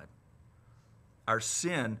from God. Our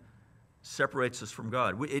sin separates us from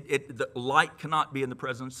God. The light cannot be in the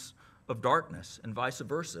presence of darkness and vice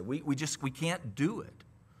versa. We can't do it.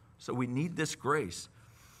 So we need this grace.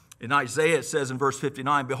 In Isaiah it says in verse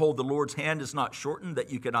 59, behold, the Lord's hand is not shortened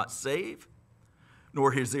that you cannot save,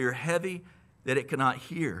 nor his ear heavy that it cannot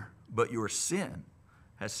hear, but your sin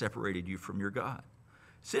has separated you from your God.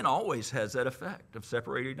 Sin always has that effect of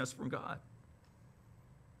separating us from God.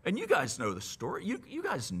 And you guys know the story. You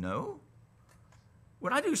guys know.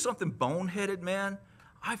 When I do something boneheaded, man,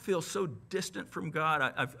 I feel so distant from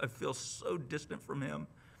God. I feel so distant from him.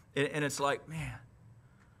 And it's like, man,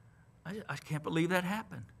 I can't believe that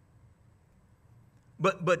happened.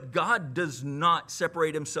 But God does not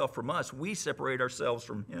separate himself from us. We separate ourselves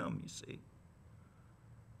from him, you see.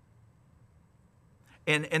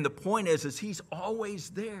 And the point is he's always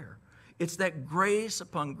there. It's that grace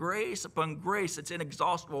upon grace upon grace. It's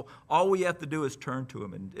inexhaustible. All we have to do is turn to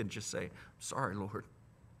him and just say, sorry, Lord.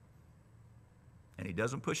 And he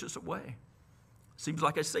doesn't push us away. Seems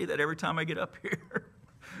like I say that every time I get up here.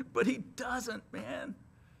 But he doesn't, man.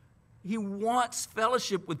 He wants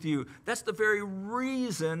fellowship with you. That's the very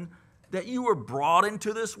reason that you were brought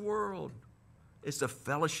into this world. It's the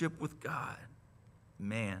fellowship with God.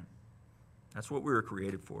 Man, that's what we were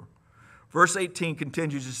created for. Verse 18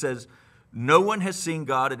 continues, it says, no one has seen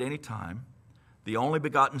God at any time. The only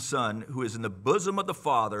begotten Son, who is in the bosom of the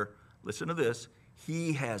Father, listen to this,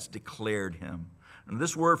 he has declared him. And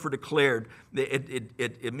this word for declared,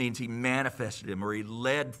 it means he manifested him or he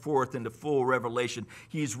led forth into full revelation.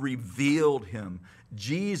 He's revealed him.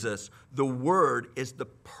 Jesus, the Word, is the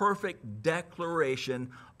perfect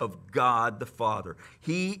declaration of God the Father.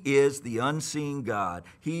 He is the unseen God.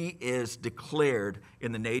 He is declared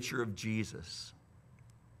in the nature of Jesus.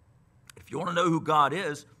 If you want to know who God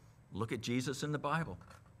is, look at Jesus in the Bible.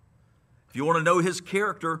 If you want to know his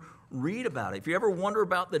character, read about it. If you ever wonder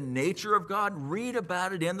about the nature of God, read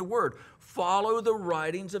about it in the Word. Follow the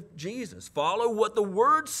writings of Jesus. Follow what the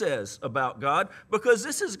Word says about God, because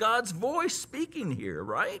this is God's voice speaking here,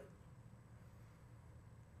 right?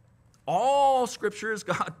 All Scripture is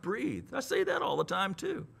God-breathed. I say that all the time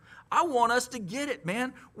too. I want us to get it,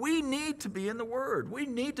 man. We need to be in the Word. We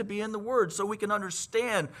need to be in the Word so we can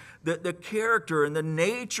understand the character and the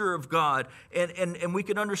nature of God, and we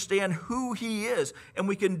can understand who he is. And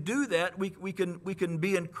we can do that. We can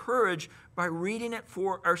be encouraged by reading it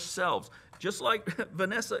for ourselves. Just like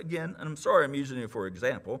Vanessa, again, and I'm sorry I'm using it for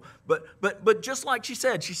example, but just like she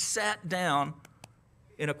said, she sat down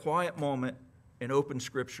in a quiet moment and opened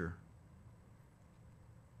Scripture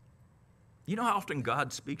You know how often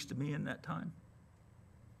God speaks to me in that time?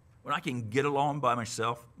 When I can get along by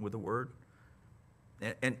myself with the Word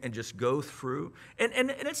and just go through. And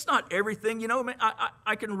it's not everything, you know.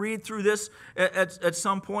 I can read through this at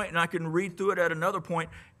some point, and I can read through it at another point.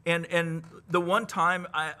 And the one time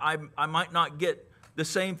I might not get the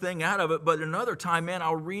same thing out of it, but another time, man,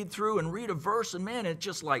 I'll read through and read a verse, and man, it's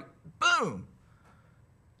just like, boom.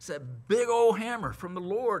 It's that big old hammer from the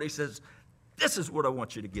Lord. He says, this is what I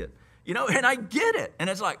want you to get. You know, and I get it. And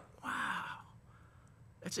it's like, wow.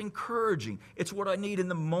 That's encouraging. It's what I need in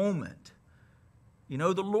the moment. You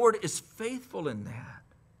know, the Lord is faithful in that.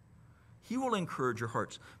 He will encourage your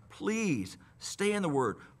hearts. Please stay in the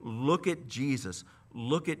Word. Look at Jesus.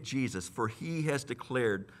 Look at Jesus, for He has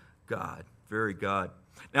declared God, very God.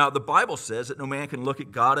 Now, the Bible says that no man can look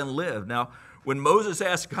at God and live. Now, when Moses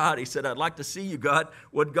asked God, he said, I'd like to see you, God.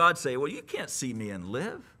 What did God say? Well, you can't see me and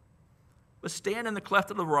live. But stand in the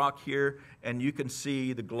cleft of the rock here, and you can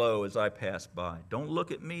see the glow as I pass by. Don't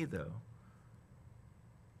look at me, though.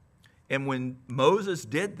 And when Moses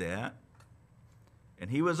did that,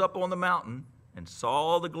 and he was up on the mountain and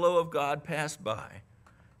saw the glow of God pass by,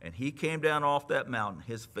 and he came down off that mountain,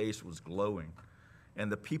 his face was glowing.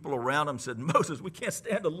 And the people around him said, Moses, we can't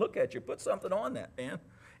stand to look at you. Put something on that, man.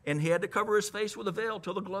 And he had to cover his face with a veil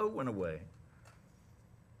till the glow went away.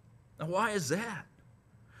 Now, why is that?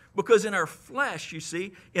 Because in our flesh, you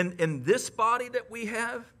see, in this body that we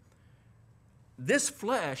have, this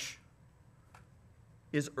flesh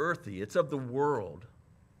is earthy. It's of the world.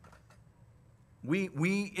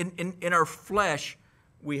 In our flesh,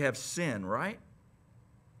 we have sin, right?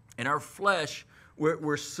 In our flesh,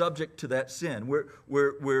 we're subject to that sin.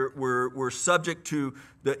 We're subject to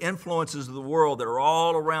the influences of the world that are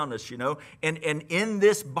all around us, you know. And in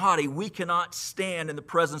this body, we cannot stand in the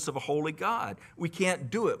presence of a holy God. We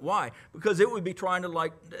can't do it. Why? Because it would be trying to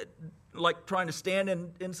like trying to stand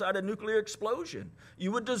inside a nuclear explosion.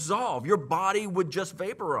 You would dissolve. Your body would just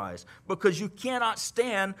vaporize because you cannot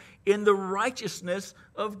stand in the righteousness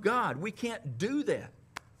of God. We can't do that.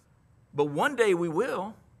 But one day we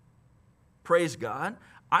will. Praise God.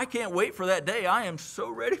 I can't wait for that day. I am so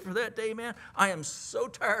ready for that day, man. I am so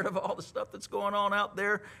tired of all the stuff that's going on out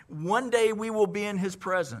there. One day we will be in His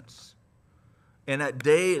presence. And that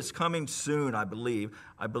day is coming soon, I believe.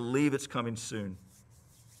 I believe it's coming soon.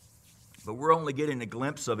 But we're only getting a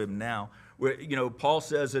glimpse of Him now. You know, Paul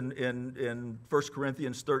says in 1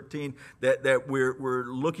 Corinthians 13 that we're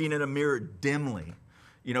looking in a mirror dimly.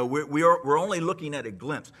 You know, we're only looking at a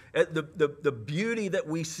glimpse. At the beauty that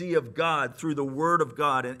we see of God through the Word of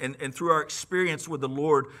God and through our experience with the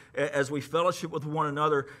Lord as we fellowship with one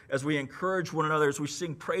another, as we encourage one another, as we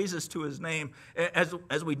sing praises to His name,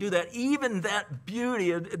 as we do that, even that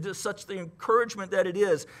beauty, such the encouragement that it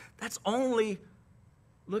is, that's only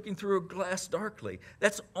looking through a glass darkly.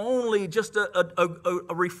 That's only just a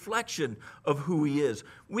reflection of who He is.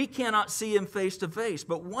 We cannot see Him face to face,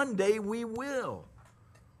 but one day we will.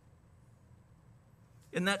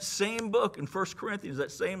 In that same book, in 1 Corinthians,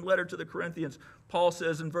 that same letter to the Corinthians, Paul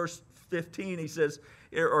says in verse 15, he says,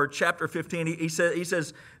 or chapter 15, he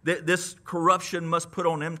says that this corruption must put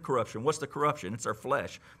on incorruption. What's the corruption? It's our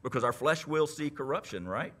flesh, because our flesh will see corruption,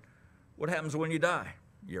 right? What happens when you die?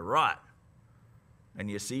 You rot,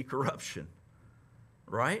 and you see corruption,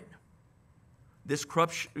 right? This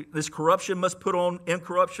corruption must put on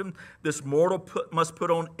incorruption. This mortal must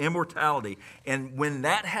put on immortality. And when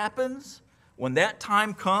that happens, when that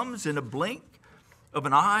time comes in a blink of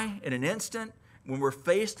an eye, in an instant, when we're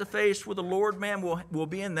face to face with the Lord, man, we'll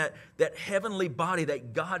be in that heavenly body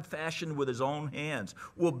that God fashioned with His own hands.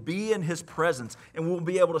 We'll be in His presence, and we'll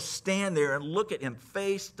be able to stand there and look at Him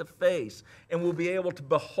face to face, and we'll be able to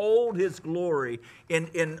behold His glory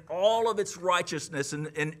in all of its righteousness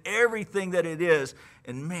and everything that it is.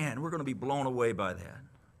 And man, we're going to be blown away by that.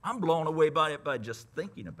 I'm blown away by it by just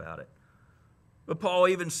thinking about it. But Paul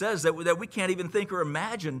even says that we can't even think or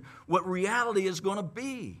imagine what reality is going to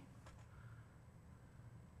be.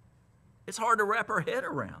 It's hard to wrap our head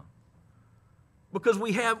around because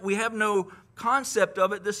we have no concept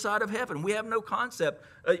of it this side of heaven. We have no concept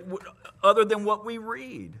other than what we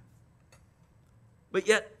read. But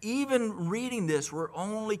yet, even reading this, we're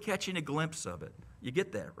only catching a glimpse of it. You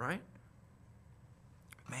get that, right?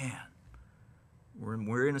 Man,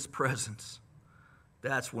 we're in His presence.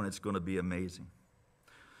 That's when it's going to be amazing.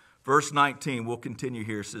 Verse 19, we'll continue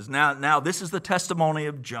here. It says, Now this is the testimony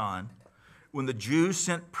of John, when the Jews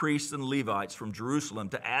sent priests and Levites from Jerusalem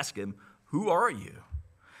to ask him, "Who are you?"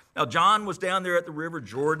 Now John was down there at the river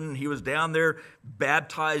Jordan. He was down there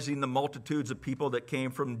baptizing the multitudes of people that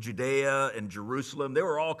came from Judea and Jerusalem. They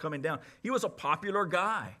were all coming down. He was a popular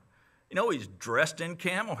guy. You know, he's dressed in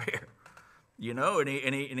camel hair. You know, and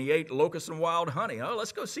he ate locusts and wild honey. Oh,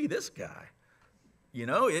 let's go see this guy. You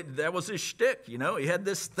know, that was his shtick. You know, he had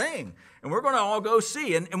this thing. And we're going to all go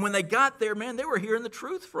see. And when they got there, man, they were hearing the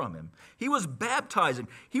truth from him. He was baptizing.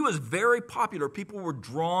 He was very popular. People were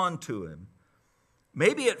drawn to him.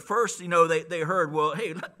 Maybe at first, you know, they heard, well,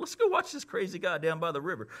 hey, let's go watch this crazy guy down by the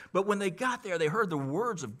river. But when they got there, they heard the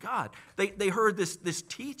words of God. They heard this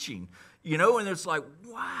teaching, you know, and it's like,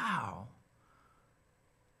 wow.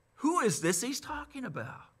 Who is this he's talking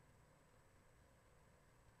about?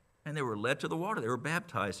 And they were led to the water. They were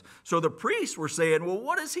baptized. So the priests were saying, well,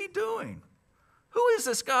 what is he doing? Who is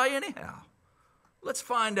this guy anyhow? Let's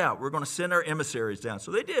find out. We're going to send our emissaries down.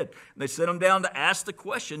 So they did. And they sent them down to ask the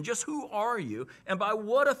question, just who are you? And by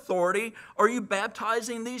what authority are you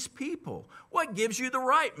baptizing these people? What gives you the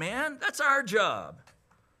right, man? That's our job.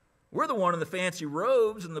 We're the one in the fancy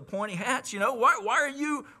robes and the pointy hats. You know, why are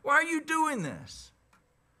you doing this?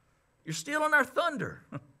 You're stealing our thunder.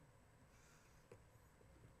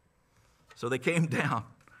 So they came down.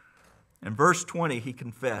 In verse 20, he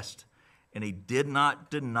confessed. And he did not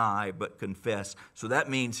deny, but confess. So that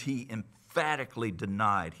means he emphatically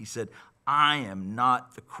denied. He said, I am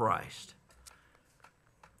not the Christ.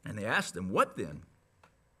 And they asked him, what then?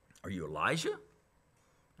 Are you Elijah?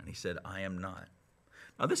 And he said, I am not.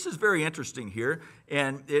 Now, this is very interesting here,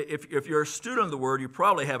 and if you're a student of the Word, you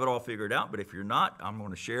probably have it all figured out, but if you're not, I'm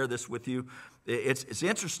going to share this with you. It's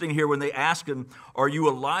interesting here when they ask him, are you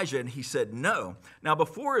Elijah? And he said, no. Now,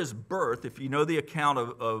 before his birth, if you know the account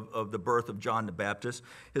of the birth of John the Baptist,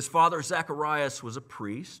 his father Zacharias was a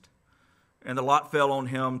priest, and the lot fell on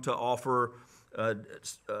him to offer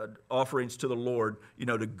offerings to the Lord, you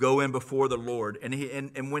know, to go in before the Lord.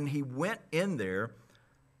 And when he went in there,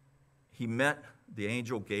 he met the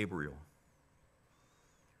angel Gabriel.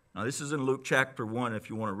 Now, this is in Luke chapter 1 if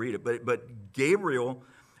you want to read it. But Gabriel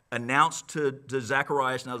announced to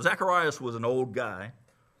Zacharias. Now, Zacharias was an old guy,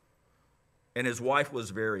 and his wife was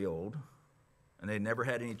very old, and they never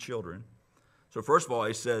had any children. So first of all,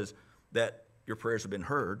 he says that your prayers have been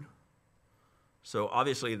heard. So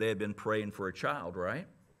obviously they had been praying for a child, right?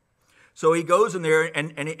 So he goes in there,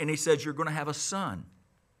 and he says, you're going to have a son.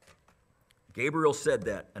 Gabriel said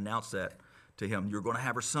that, announced that to him. You're going to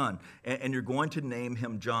have a son, and you're going to name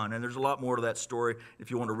him John. And there's a lot more to that story.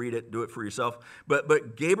 If you want to read it, do it for yourself.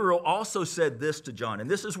 But Gabriel also said this to John, and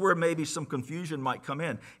this is where maybe some confusion might come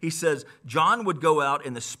in. He says, John would go out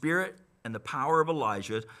in the spirit and the power of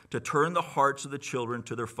Elijah to turn the hearts of the children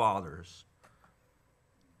to their fathers.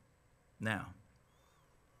 Now,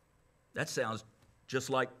 that sounds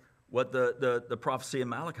just like what the prophecy in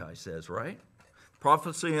Malachi says, right?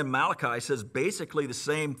 Prophecy in Malachi says basically the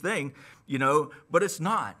same thing, you know, but it's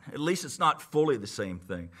not. At least it's not fully the same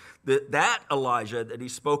thing. That Elijah that he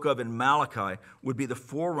spoke of in Malachi would be the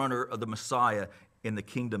forerunner of the Messiah in the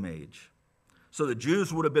kingdom age. So the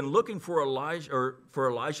Jews would have been looking for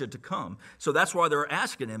Elijah to come. So that's why they're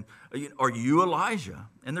asking him, are you Elijah?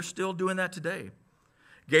 And they're still doing that today.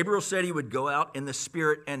 Gabriel said he would go out in the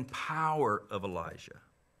spirit and power of Elijah.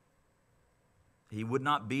 He would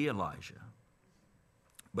not be Elijah,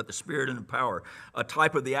 but the spirit and the power, a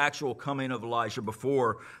type of the actual coming of Elijah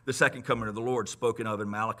before the second coming of the Lord spoken of in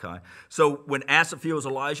Malachi. So when asked if he was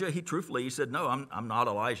Elijah, he said, no, I'm not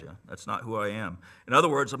Elijah. That's not who I am. In other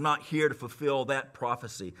words, I'm not here to fulfill that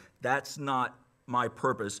prophecy. That's not my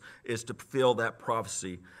purpose, is to fulfill that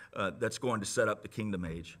prophecy that's going to set up the kingdom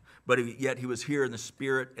age. But yet he was here in the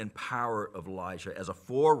spirit and power of Elijah as a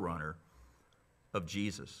forerunner of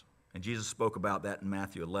Jesus. And Jesus spoke about that in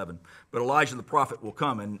Matthew 11. But Elijah the prophet will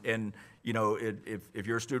come. And you know, if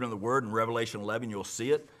you're a student of the Word, in Revelation 11, you'll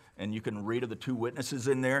see it. And you can read of the two witnesses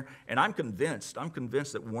in there. And I'm convinced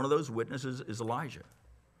that one of those witnesses is Elijah.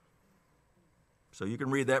 So you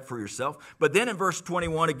can read that for yourself. But then in verse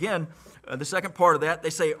 21 again, the second part of that, they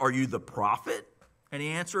say, are you the prophet? And he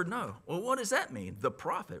answered, no. Well, what does that mean? The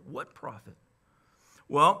prophet. What prophet?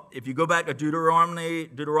 Well, if you go back to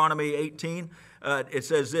Deuteronomy 18, it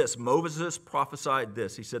says this, Moses prophesied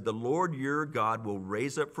this. He said, the Lord your God will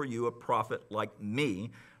raise up for you a prophet like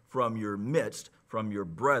me from your midst, from your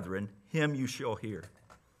brethren. Him you shall hear.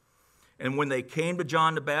 And when they came to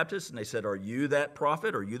John the Baptist and they said, are you that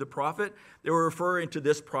prophet? Are you the prophet? They were referring to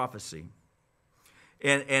this prophecy.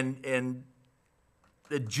 And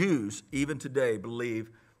the Jews, even today,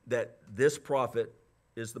 believe that this prophet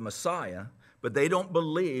is the Messiah, but they don't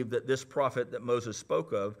believe that this prophet that Moses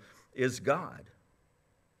spoke of is God.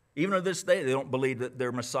 Even to this day, they don't believe that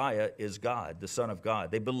their Messiah is God, the Son of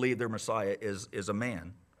God. They believe their Messiah is a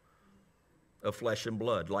man of flesh and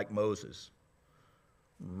blood, like Moses,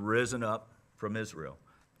 risen up from Israel.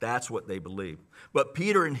 That's what they believed. But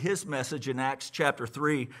Peter, in his message in Acts chapter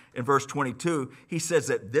 3 and verse 22, he says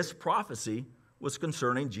that this prophecy was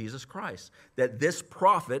concerning Jesus Christ, that this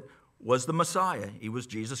prophet was the Messiah. He was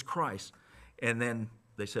Jesus Christ. And then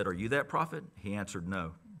they said, "Are you that prophet?" He answered,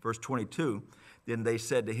 "No." Verse 22, then they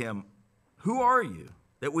said to him, "Who are you,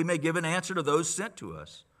 that we may give an answer to those sent to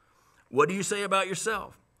us? What do you say about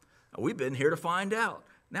yourself?" Now, we've been here to find out.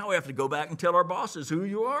 Now we have to go back and tell our bosses who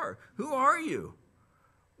you are. Who are you?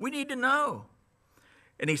 We need to know.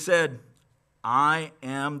 And he said, "I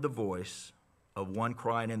am the voice of one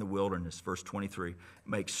crying in the wilderness," verse 23,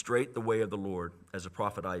 "Make straight the way of the Lord," as the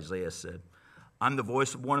prophet Isaiah said. I'm the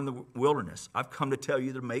voice of one in the wilderness. I've come to tell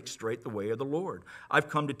you to make straight the way of the Lord. I've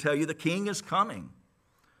come to tell you the king is coming.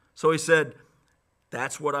 So he said,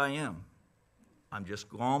 that's what I am. I'm just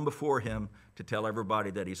gone before him to tell everybody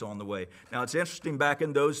that he's on the way. Now, it's interesting, back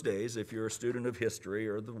in those days, if you're a student of history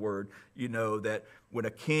or the word, you know that when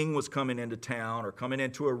a king was coming into town or coming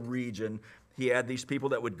into a region, he had these people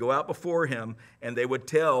that would go out before him, and they would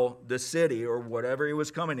tell the city or whatever he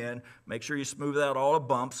was coming in, make sure you smooth out all the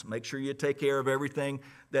bumps, make sure you take care of everything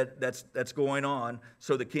that's going on,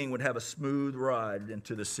 so the king would have a smooth ride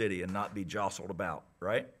into the city and not be jostled about,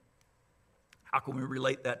 right? How can we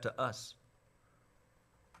relate that to us?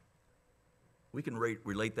 We can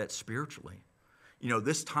relate that spiritually. You know,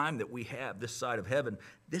 this time that we have this side of heaven,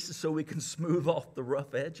 this is so we can smooth off the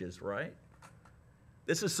rough edges, right?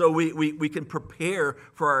 This is so we can prepare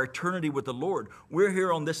for our eternity with the Lord. We're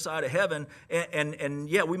here on this side of heaven, and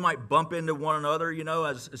yeah, we might bump into one another, you know,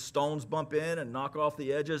 as stones bump in and knock off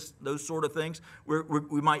the edges, those sort of things.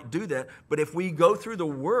 We might do that. But if we go through the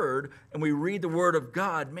Word and we read the Word of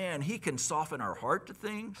God, man, He can soften our heart to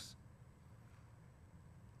things.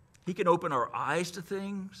 He can open our eyes to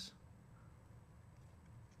things.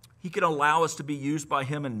 He can allow us to be used by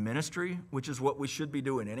Him in ministry, which is what we should be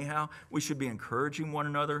doing anyhow. We should be encouraging one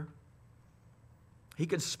another. He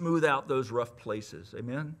can smooth out those rough places.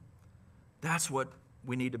 Amen? That's what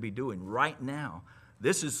we need to be doing right now.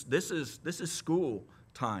 This is school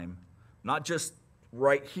time, not just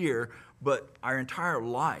right here, but our entire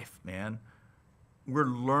life, man. We're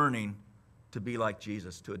learning to be like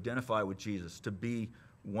Jesus, to identify with Jesus, to be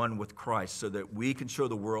one with Christ, so that we can show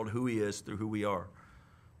the world who He is through who we are.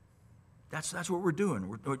 That's what we're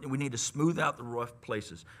doing. We need to smooth out the rough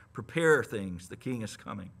places, prepare things. The King is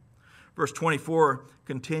coming. Verse 24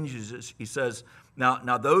 continues. He says,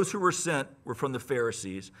 Now those who were sent were from the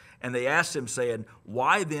Pharisees, and they asked him, saying,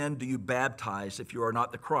 Why then do you baptize if you are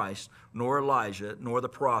not the Christ, nor Elijah, nor the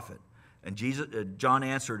prophet? And John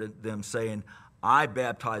answered them, saying, I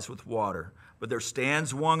baptize with water, but there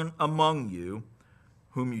stands one among you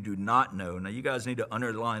whom you do not know. Now you guys need to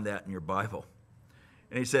underline that in your Bible.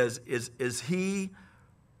 And he says, It is he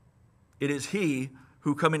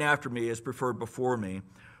who coming after me is preferred before me,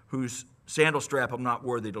 whose sandal strap I'm not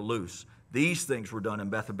worthy to loose. These things were done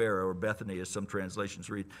in Bethabara, or Bethany, as some translations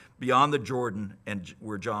read, beyond the Jordan, and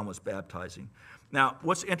where John was baptizing. Now,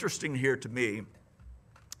 what's interesting here to me,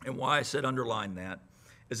 and why I said underline that,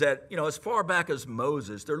 is that, you know, as far back as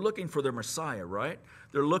Moses, they're looking for their Messiah, right?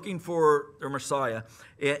 They're looking for their Messiah,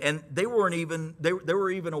 and they were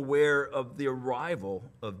even aware of the arrival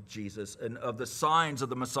of Jesus and of the signs of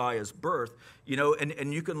the Messiah's birth. You know,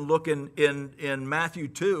 and you can look in Matthew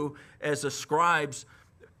 2 as the scribes,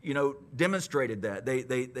 you know, demonstrated that.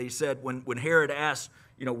 They said when Herod asked,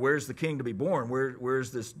 you know, where's the king to be born?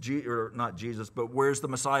 Where's this or not Jesus, but where's the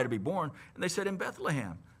Messiah to be born? And they said in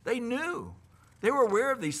Bethlehem. They knew. They were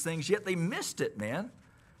aware of these things, yet they missed it, man.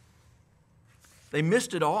 They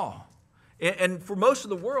missed it all. And for most of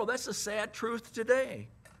the world, that's a sad truth today,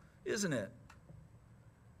 isn't it?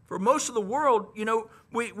 For most of the world, you know,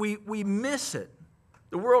 we miss it.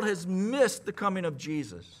 The world has missed the coming of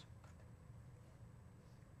Jesus.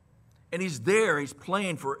 And He's there. He's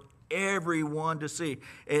playing for everyone to see.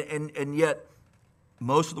 And yet,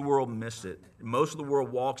 most of the world missed it. Most of the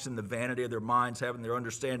world walks in the vanity of their minds, having their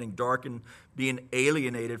understanding darkened, being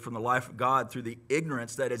alienated from the life of God through the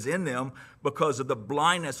ignorance that is in them because of the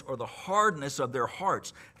blindness or the hardness of their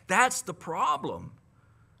hearts. That's the problem.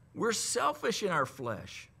 We're selfish in our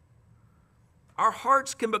flesh. Our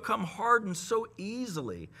hearts can become hardened so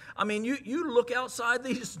easily. I mean, you look outside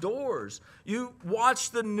these doors, you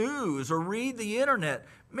watch the news or read the internet.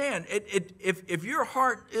 Man, if your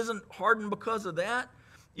heart isn't hardened because of that,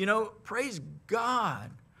 you know, praise God.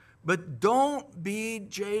 But don't be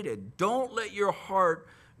jaded. Don't let your heart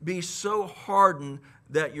be so hardened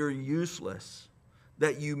that you're useless,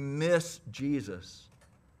 that you miss Jesus.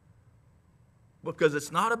 Because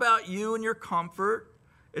it's not about you and your comfort.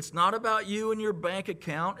 It's not about you and your bank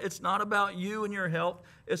account. It's not about you and your health.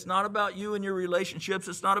 It's not about you and your relationships.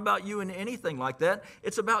 It's not about you and anything like that.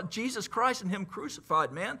 It's about Jesus Christ and Him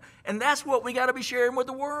crucified, man. And that's what we got to be sharing with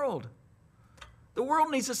the world. The world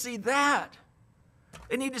needs to see that.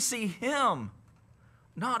 They need to see Him,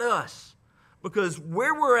 not us. Because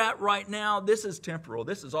where we're at right now, this is temporal.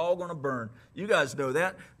 This is all going to burn. You guys know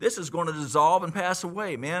that. This is going to dissolve and pass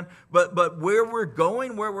away, man. But where we're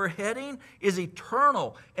going, where we're heading is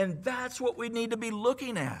eternal. And that's what we need to be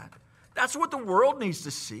looking at. That's what the world needs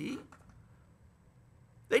to see.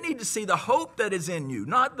 They need to see the hope that is in you,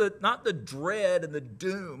 not the dread and the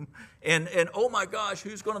doom. And oh my gosh,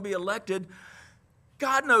 who's going to be elected?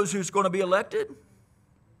 God knows who's going to be elected.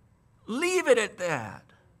 Leave it at that.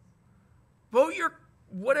 Vote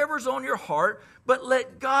whatever's on your heart, but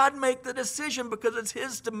let God make the decision because it's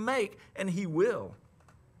His to make, and He will.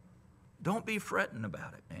 Don't be fretting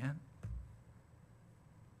about it, man.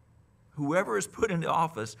 Whoever is put into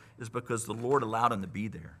office is because the Lord allowed him to be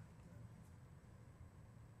there.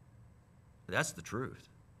 That's the truth.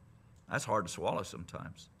 That's hard to swallow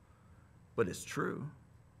sometimes, but it's true.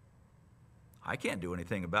 I can't do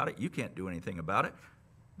anything about it. You can't do anything about it.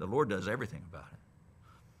 The Lord does everything about it.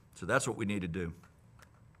 So that's what we need to do.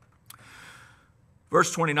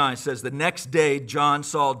 Verse 29 says, the next day John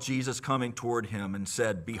saw Jesus coming toward him and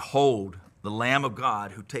said, behold, the Lamb of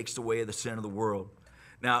God who takes away the sin of the world.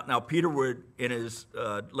 Now Peter would,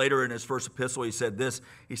 later in his first epistle, he said this.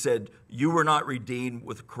 He said, you were not redeemed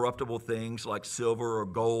with corruptible things like silver or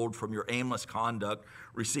gold from your aimless conduct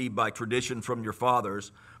received by tradition from your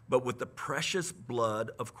fathers, but with the precious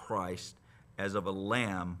blood of Christ as of a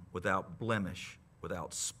lamb without blemish,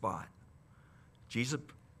 without spot. Jesus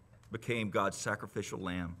became God's sacrificial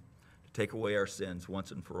lamb to take away our sins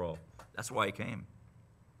once and for all. That's why He came.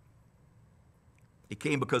 He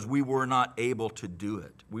came because we were not able to do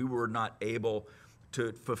it. We were not able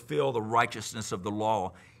to fulfill the righteousness of the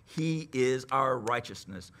law. He is our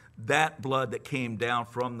righteousness. That blood that came down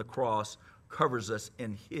from the cross covers us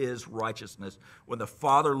in His righteousness. When the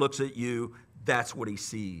Father looks at you, that's what He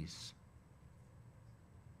sees.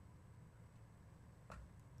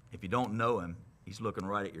 If you don't know Him, He's looking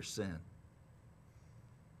right at your sin.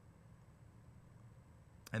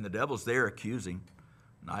 And the devil's there accusing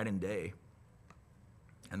night and day.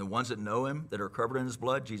 And the ones that know Him, that are covered in His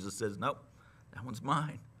blood, Jesus says, nope, that one's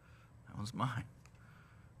mine. That one's mine.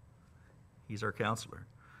 He's our counselor.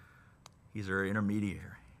 He's our intermediary.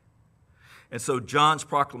 And so John's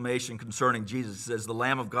proclamation concerning Jesus says, the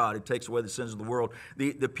Lamb of God who takes away the sins of the world.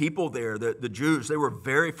 The people there, the Jews, they were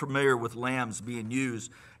very familiar with lambs being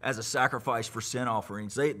used as a sacrifice for sin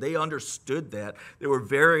offerings. They understood that. They were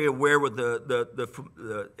very aware with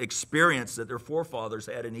the experience that their forefathers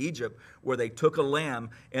had in Egypt, where they took a lamb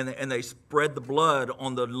and they spread the blood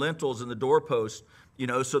on the lintels and the doorposts,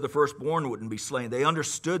 so the firstborn wouldn't be slain. They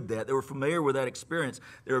understood that. They were familiar with that experience.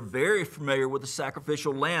 They were very familiar with the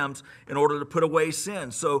sacrificial lambs in order to put away sin.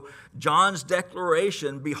 So John's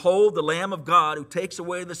declaration, behold the Lamb of God who takes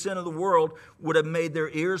away the sin of the world, would have made their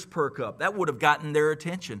ears perk up. That would have gotten their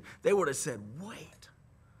attention. They would have said, wait,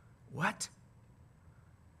 what?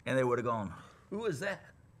 And they would have gone, who is that?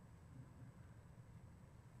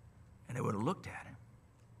 And they would have looked at Him.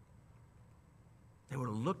 They would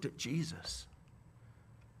have looked at Jesus.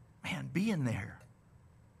 Man, being there.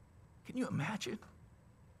 Can you imagine?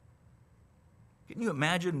 Can you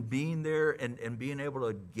imagine being there and being able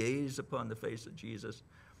to gaze upon the face of Jesus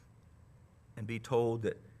and be told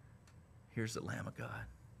that here's the Lamb of God?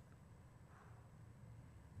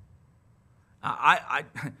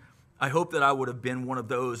 I hope that I would have been one of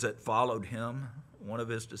those that followed Him, one of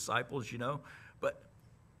His disciples, but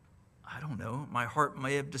I don't know. My heart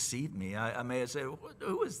may have deceived me. I may have said,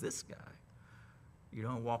 who is this guy?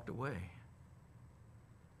 And walked away.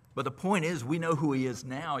 But the point is, we know who He is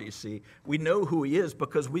now, you see. We know who He is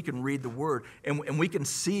because we can read the Word, and we can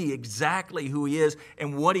see exactly who He is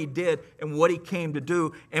and what He did and what He came to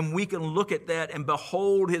do, and we can look at that and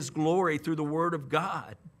behold His glory through the Word of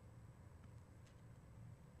God.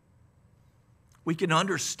 We can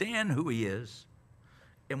understand who He is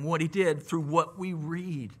and what He did through what we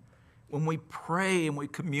read. When we pray and we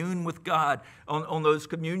commune with God on those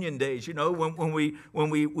communion days, when we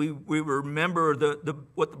remember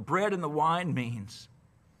what the bread and the wine means,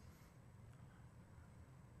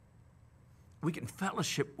 we can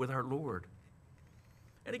fellowship with our Lord.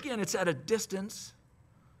 And again, it's at a distance,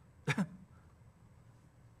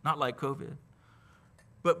 not like COVID,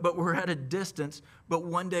 but we're at a distance. But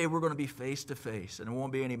one day we're going to be face to face, and there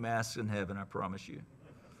won't be any masks in heaven, I promise you.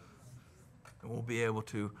 And we'll be able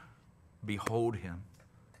to behold Him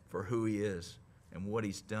for who He is and what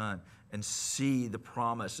he's done and see the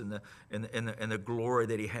promise and the glory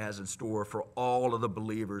that he has in store for all of the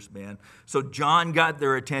believers, man. So John got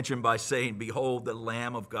their attention by saying, "Behold, the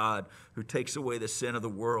Lamb of God who takes away the sin of the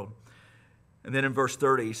world." And then in verse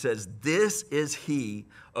 30, he says, "This is he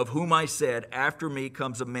of whom I said, after me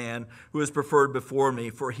comes a man who is preferred before me,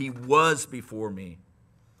 for he was before me.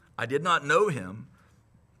 I did not know him,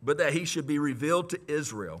 but that he should be revealed to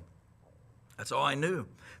Israel. That's all I knew.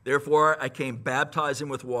 Therefore, I came baptizing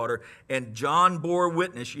with water, and John bore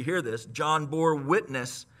witness." You hear this? John bore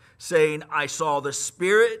witness, saying, "I saw the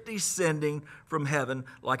Spirit descending from heaven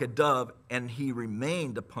like a dove, and he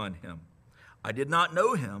remained upon him. I did not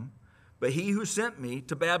know him, but he who sent me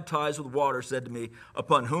to baptize with water said to me,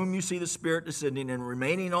 upon whom you see the Spirit descending and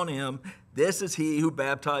remaining on him, this is he who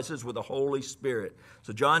baptizes with the Holy Spirit."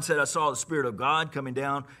 So John said, "I saw the Spirit of God coming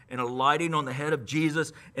down and alighting on the head of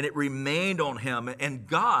Jesus, and it remained on him. And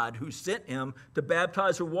God, who sent him to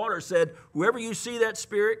baptize with water, said, whoever you see that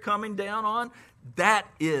Spirit coming down on, that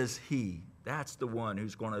is he." That's the one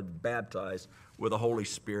who's going to baptize with the Holy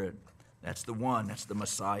Spirit. That's the one. That's the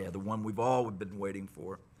Messiah, the one we've all been waiting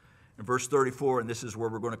for. In verse 34, and this is where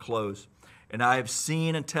we're going to close, "And I have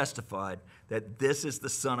seen and testified that this is the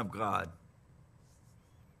Son of God."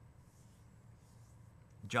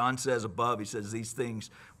 John says above, he says, "These things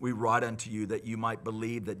we write unto you that you might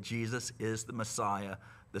believe that Jesus is the Messiah,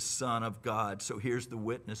 the Son of God." So here's the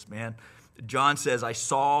witness, man. John says, "I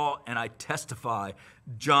saw and I testify."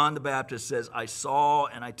 John the Baptist says, "I saw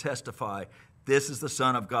and I testify. This is the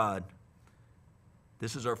Son of God."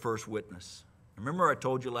 This is our first witness. Remember I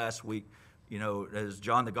told you last week, as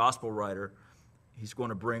John the gospel writer, he's going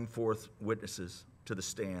to bring forth witnesses to the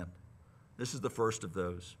stand. This is the first of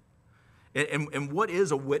those. And what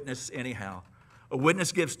is a witness anyhow? A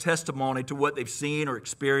witness gives testimony to what they've seen or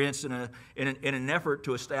experienced in an effort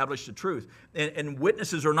to establish the truth. And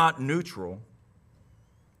witnesses are not neutral.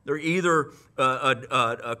 They're either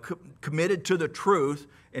committed to the truth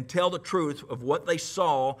and tell the truth of what they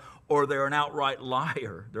saw, or they're an outright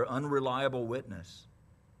liar. They're unreliable witness.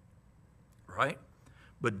 Right?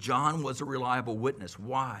 But John was a reliable witness.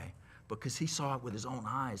 Why? Because he saw it with his own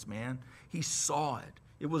eyes, man. He saw it.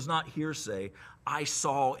 It was not hearsay. I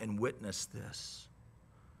saw and witnessed this,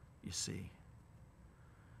 you see.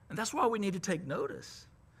 And that's why we need to take notice.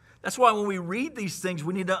 That's why when we read these things,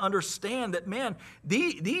 we need to understand that, man,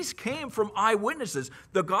 these came from eyewitnesses.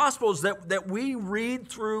 The Gospels that we read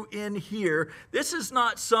through in here, this is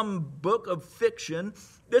not some book of fiction.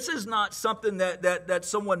 This is not something that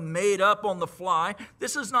someone made up on the fly.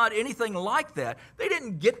 This is not anything like that. They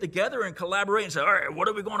didn't get together and collaborate and say, all right, what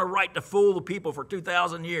are we going to write to fool the people for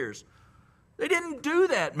 2,000 years? They didn't do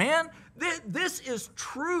that, man. This is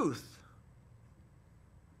truth.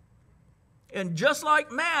 And just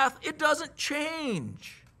like math, it doesn't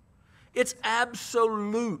change. It's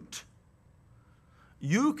absolute.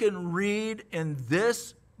 You can read in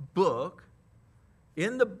this book,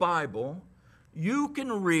 in the Bible, you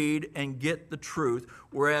can read and get the truth.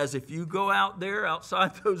 Whereas if you go out there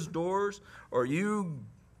outside those doors, or you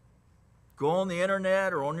go on the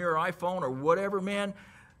internet or on your iPhone or whatever, man,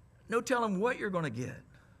 no telling what you're going to get.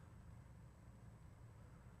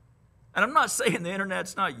 And I'm not saying the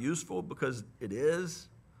internet's not useful, because it is.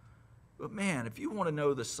 But man, if you want to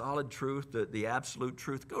know the solid truth, the absolute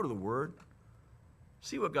truth, go to the Word.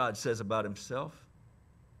 See what God says about himself.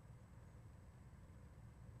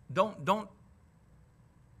 Don't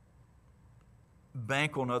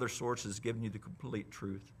bank on other sources giving you the complete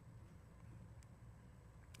truth.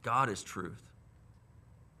 God is truth.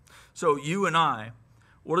 So you and I,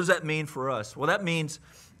 what does that mean for us? Well, that means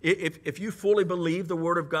if you fully believe the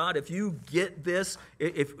Word of God, if you get this,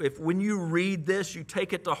 if when you read this, you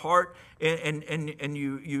take it to heart and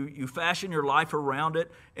you fashion your life around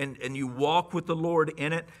it, and you walk with the Lord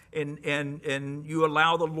in it, and you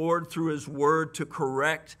allow the Lord through His Word to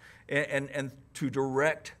correct and to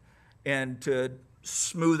direct and to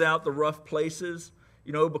smooth out the rough places,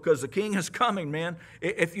 because the King is coming, man.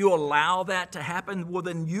 If you allow that to happen, well,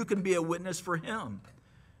 then you can be a witness for Him.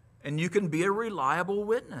 And you can be a reliable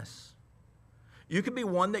witness. You can be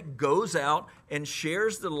one that goes out and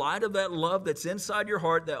shares the light of that love that's inside your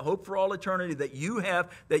heart, that hope for all eternity that you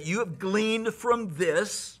have gleaned from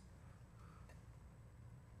this,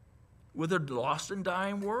 with a lost and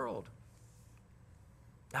dying world.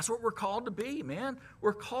 That's what we're called to be, man.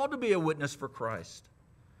 We're called to be a witness for Christ.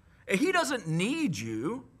 And He doesn't need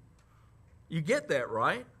you. You get that,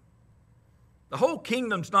 right? The whole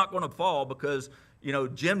kingdom's not going to fall because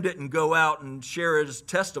Jim didn't go out and share his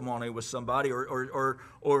testimony with somebody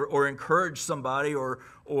or encourage somebody or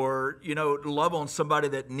love on somebody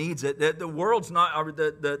that needs it. The world's not,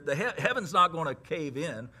 the heaven's not going to cave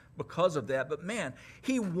in because of that. But man,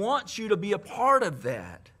 he wants you to be a part of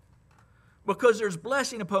that. Because there's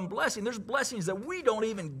blessing upon blessing. There's blessings that we don't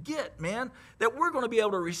even get, man, that we're going to be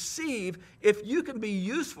able to receive if you can be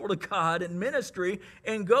useful to God in ministry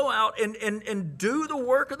and go out and do the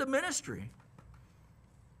work of the ministry.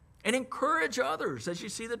 And encourage others as you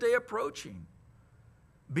see the day approaching.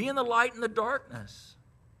 Being the light in the darkness.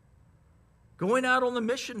 Going out on the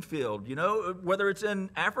mission field, whether it's in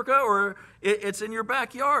Africa or it's in your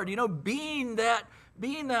backyard. Being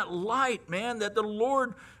that light, man, that the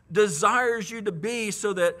Lord desires you to be,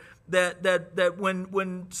 so that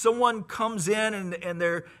when someone comes in and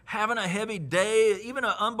they're having a heavy day, even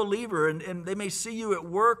an unbeliever, and they may see you at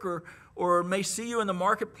work or may see you in the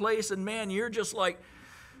marketplace, and man, you're just like,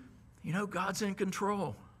 God's in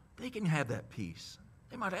control. They can have that peace.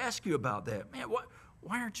 They might ask you about that. Man,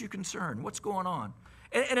 why aren't you concerned? What's going on?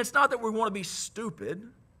 And it's not that we want to be stupid.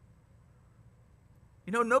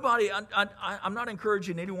 Nobody, I'm not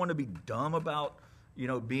encouraging anyone to be dumb about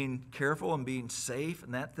being careful and being safe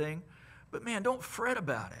and that thing. But man, don't fret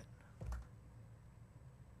about it.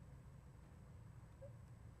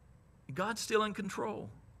 God's still in control.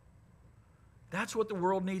 That's what the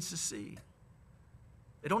world needs to see.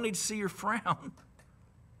 They don't need to see your frown.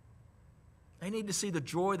 They need to see the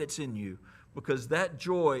joy that's in you, because that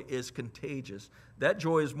joy is contagious. That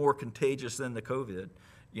joy is more contagious than the COVID.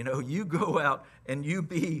 You go out and you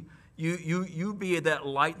be that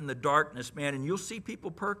light in the darkness, man, and you'll see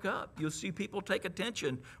people perk up. You'll see people take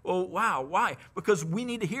attention. Well, wow, why? Because we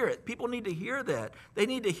need to hear it. People need to hear that. They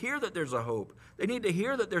need to hear that there's a hope. They need to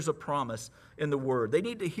hear that there's a promise in the Word. They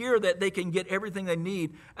need to hear that they can get everything they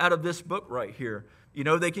need out of this book right here.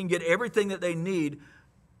 They can get everything that they need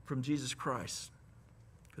from Jesus Christ.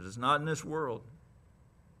 Because it's not in this world.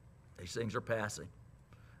 These things are passing.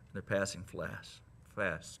 They're passing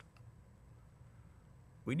fast.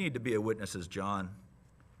 We need to be a witness as John.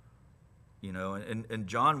 And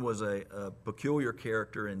John was a peculiar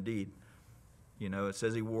character indeed. It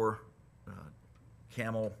says he wore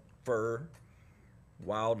camel fur,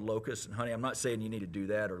 wild locusts and honey. I'm not saying you need to do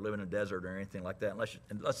that or live in a desert or anything like that,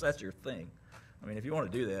 unless that's your thing. I mean, if you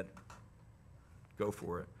want to do that, go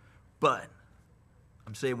for it. But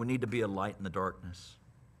I'm saying we need to be a light in the darkness.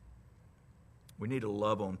 We need to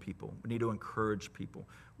love on people. We need to encourage people.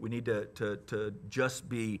 We need to just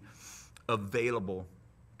be available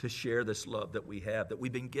to share this love that we have, that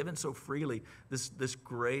we've been given so freely, this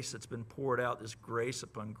grace that's been poured out, this grace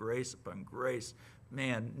upon grace upon grace.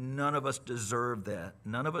 Man, none of us deserve that.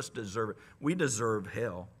 None of us deserve it. We deserve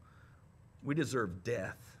hell. We deserve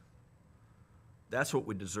death. That's what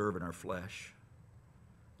we deserve in our flesh.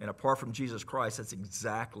 And apart from Jesus Christ, that's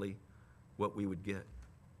exactly what we would get.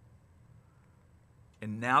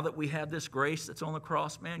 And now that we have this grace that's on the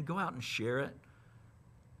cross, man, go out and share it.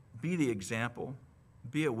 Be the example.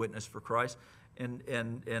 Be a witness for Christ.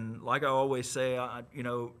 And like I always say,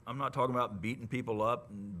 I'm not talking about beating people up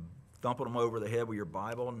and thumping them over the head with your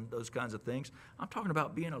Bible and those kinds of things. I'm talking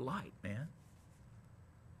about being a light, man.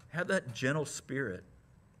 Have that gentle spirit.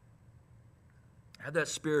 Have that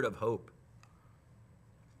spirit of hope.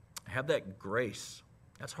 Have that grace.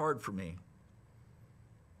 That's hard for me.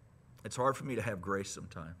 It's hard for me to have grace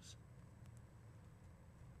sometimes.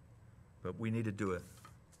 But we need to do it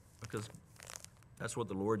because that's what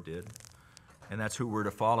the Lord did, and that's who we're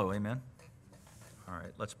to follow. Amen? All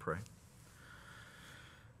right, let's pray.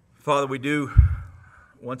 Father, we do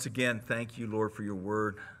once again thank you, Lord, for your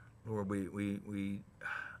word. Lord, man,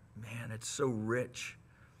 it's so rich.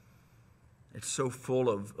 It's so full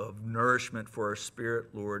of nourishment for our spirit,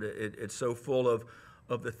 Lord. It's so full of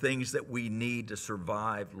the things that we need to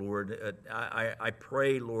survive, Lord. I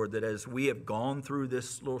pray, Lord, that as we have gone through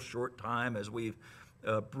this little short time, as we've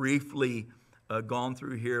briefly gone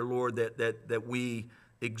through here, Lord, that we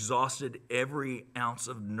exhausted every ounce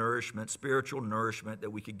of nourishment, spiritual nourishment that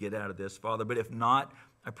we could get out of this, Father. But if not,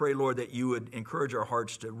 I pray, Lord, that you would encourage our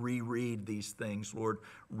hearts to reread these things, Lord.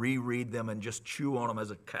 Reread them and just chew on them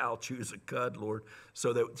as a cow chews a cud, Lord,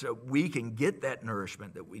 so we can get that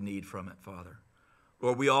nourishment that we need from it, Father.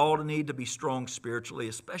 Lord, we all need to be strong spiritually,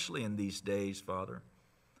 especially in these days, Father.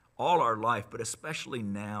 All our life, but especially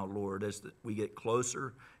now, Lord, as we get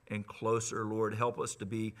closer and closer, Lord, help us to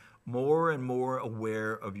be more and more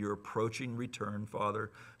aware of your approaching return,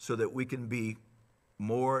 Father, so that we can be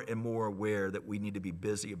more and more aware that we need to be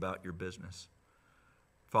busy about your business.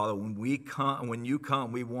 Father, when you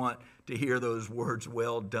come, we want to hear those words,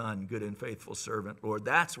 well done, good and faithful servant, Lord.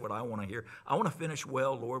 That's what I want to hear. I want to finish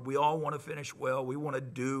well, Lord. We all want to finish well. We want to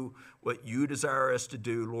do what you desire us to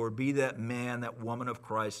do, Lord. Be that man, that woman of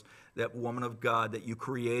Christ, that woman of God that you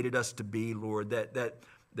created us to be, Lord.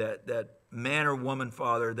 That man or woman,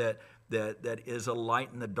 Father, that is a light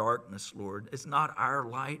in the darkness, Lord. It's not our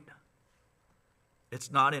light. It's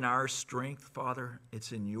not in our strength, Father.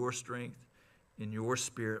 It's in your strength, in your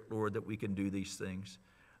spirit, Lord, that we can do these things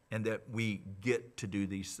and that we get to do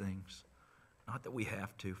these things. Not that we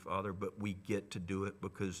have to, Father, but we get to do it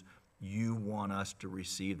because you want us to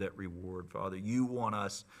receive that reward, Father. You want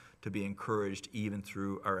us to be encouraged even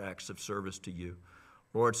through our acts of service to you.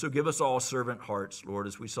 Lord, so give us all servant hearts, Lord,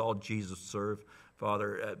 as we saw Jesus serve.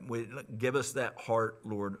 Father, give us that heart,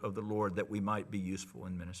 Lord, of the Lord, that we might be useful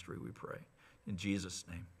in ministry, we pray. In Jesus'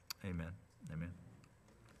 name, amen. Amen.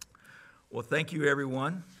 Well, thank you,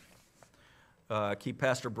 everyone. Keep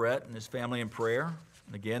Pastor Brett and his family in prayer.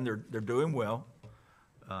 And again, they're doing well,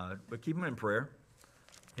 but keep them in prayer.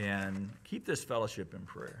 And keep this fellowship in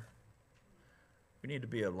prayer. We need to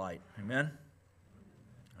be a light. Amen?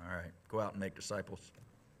 All right. Go out and make disciples.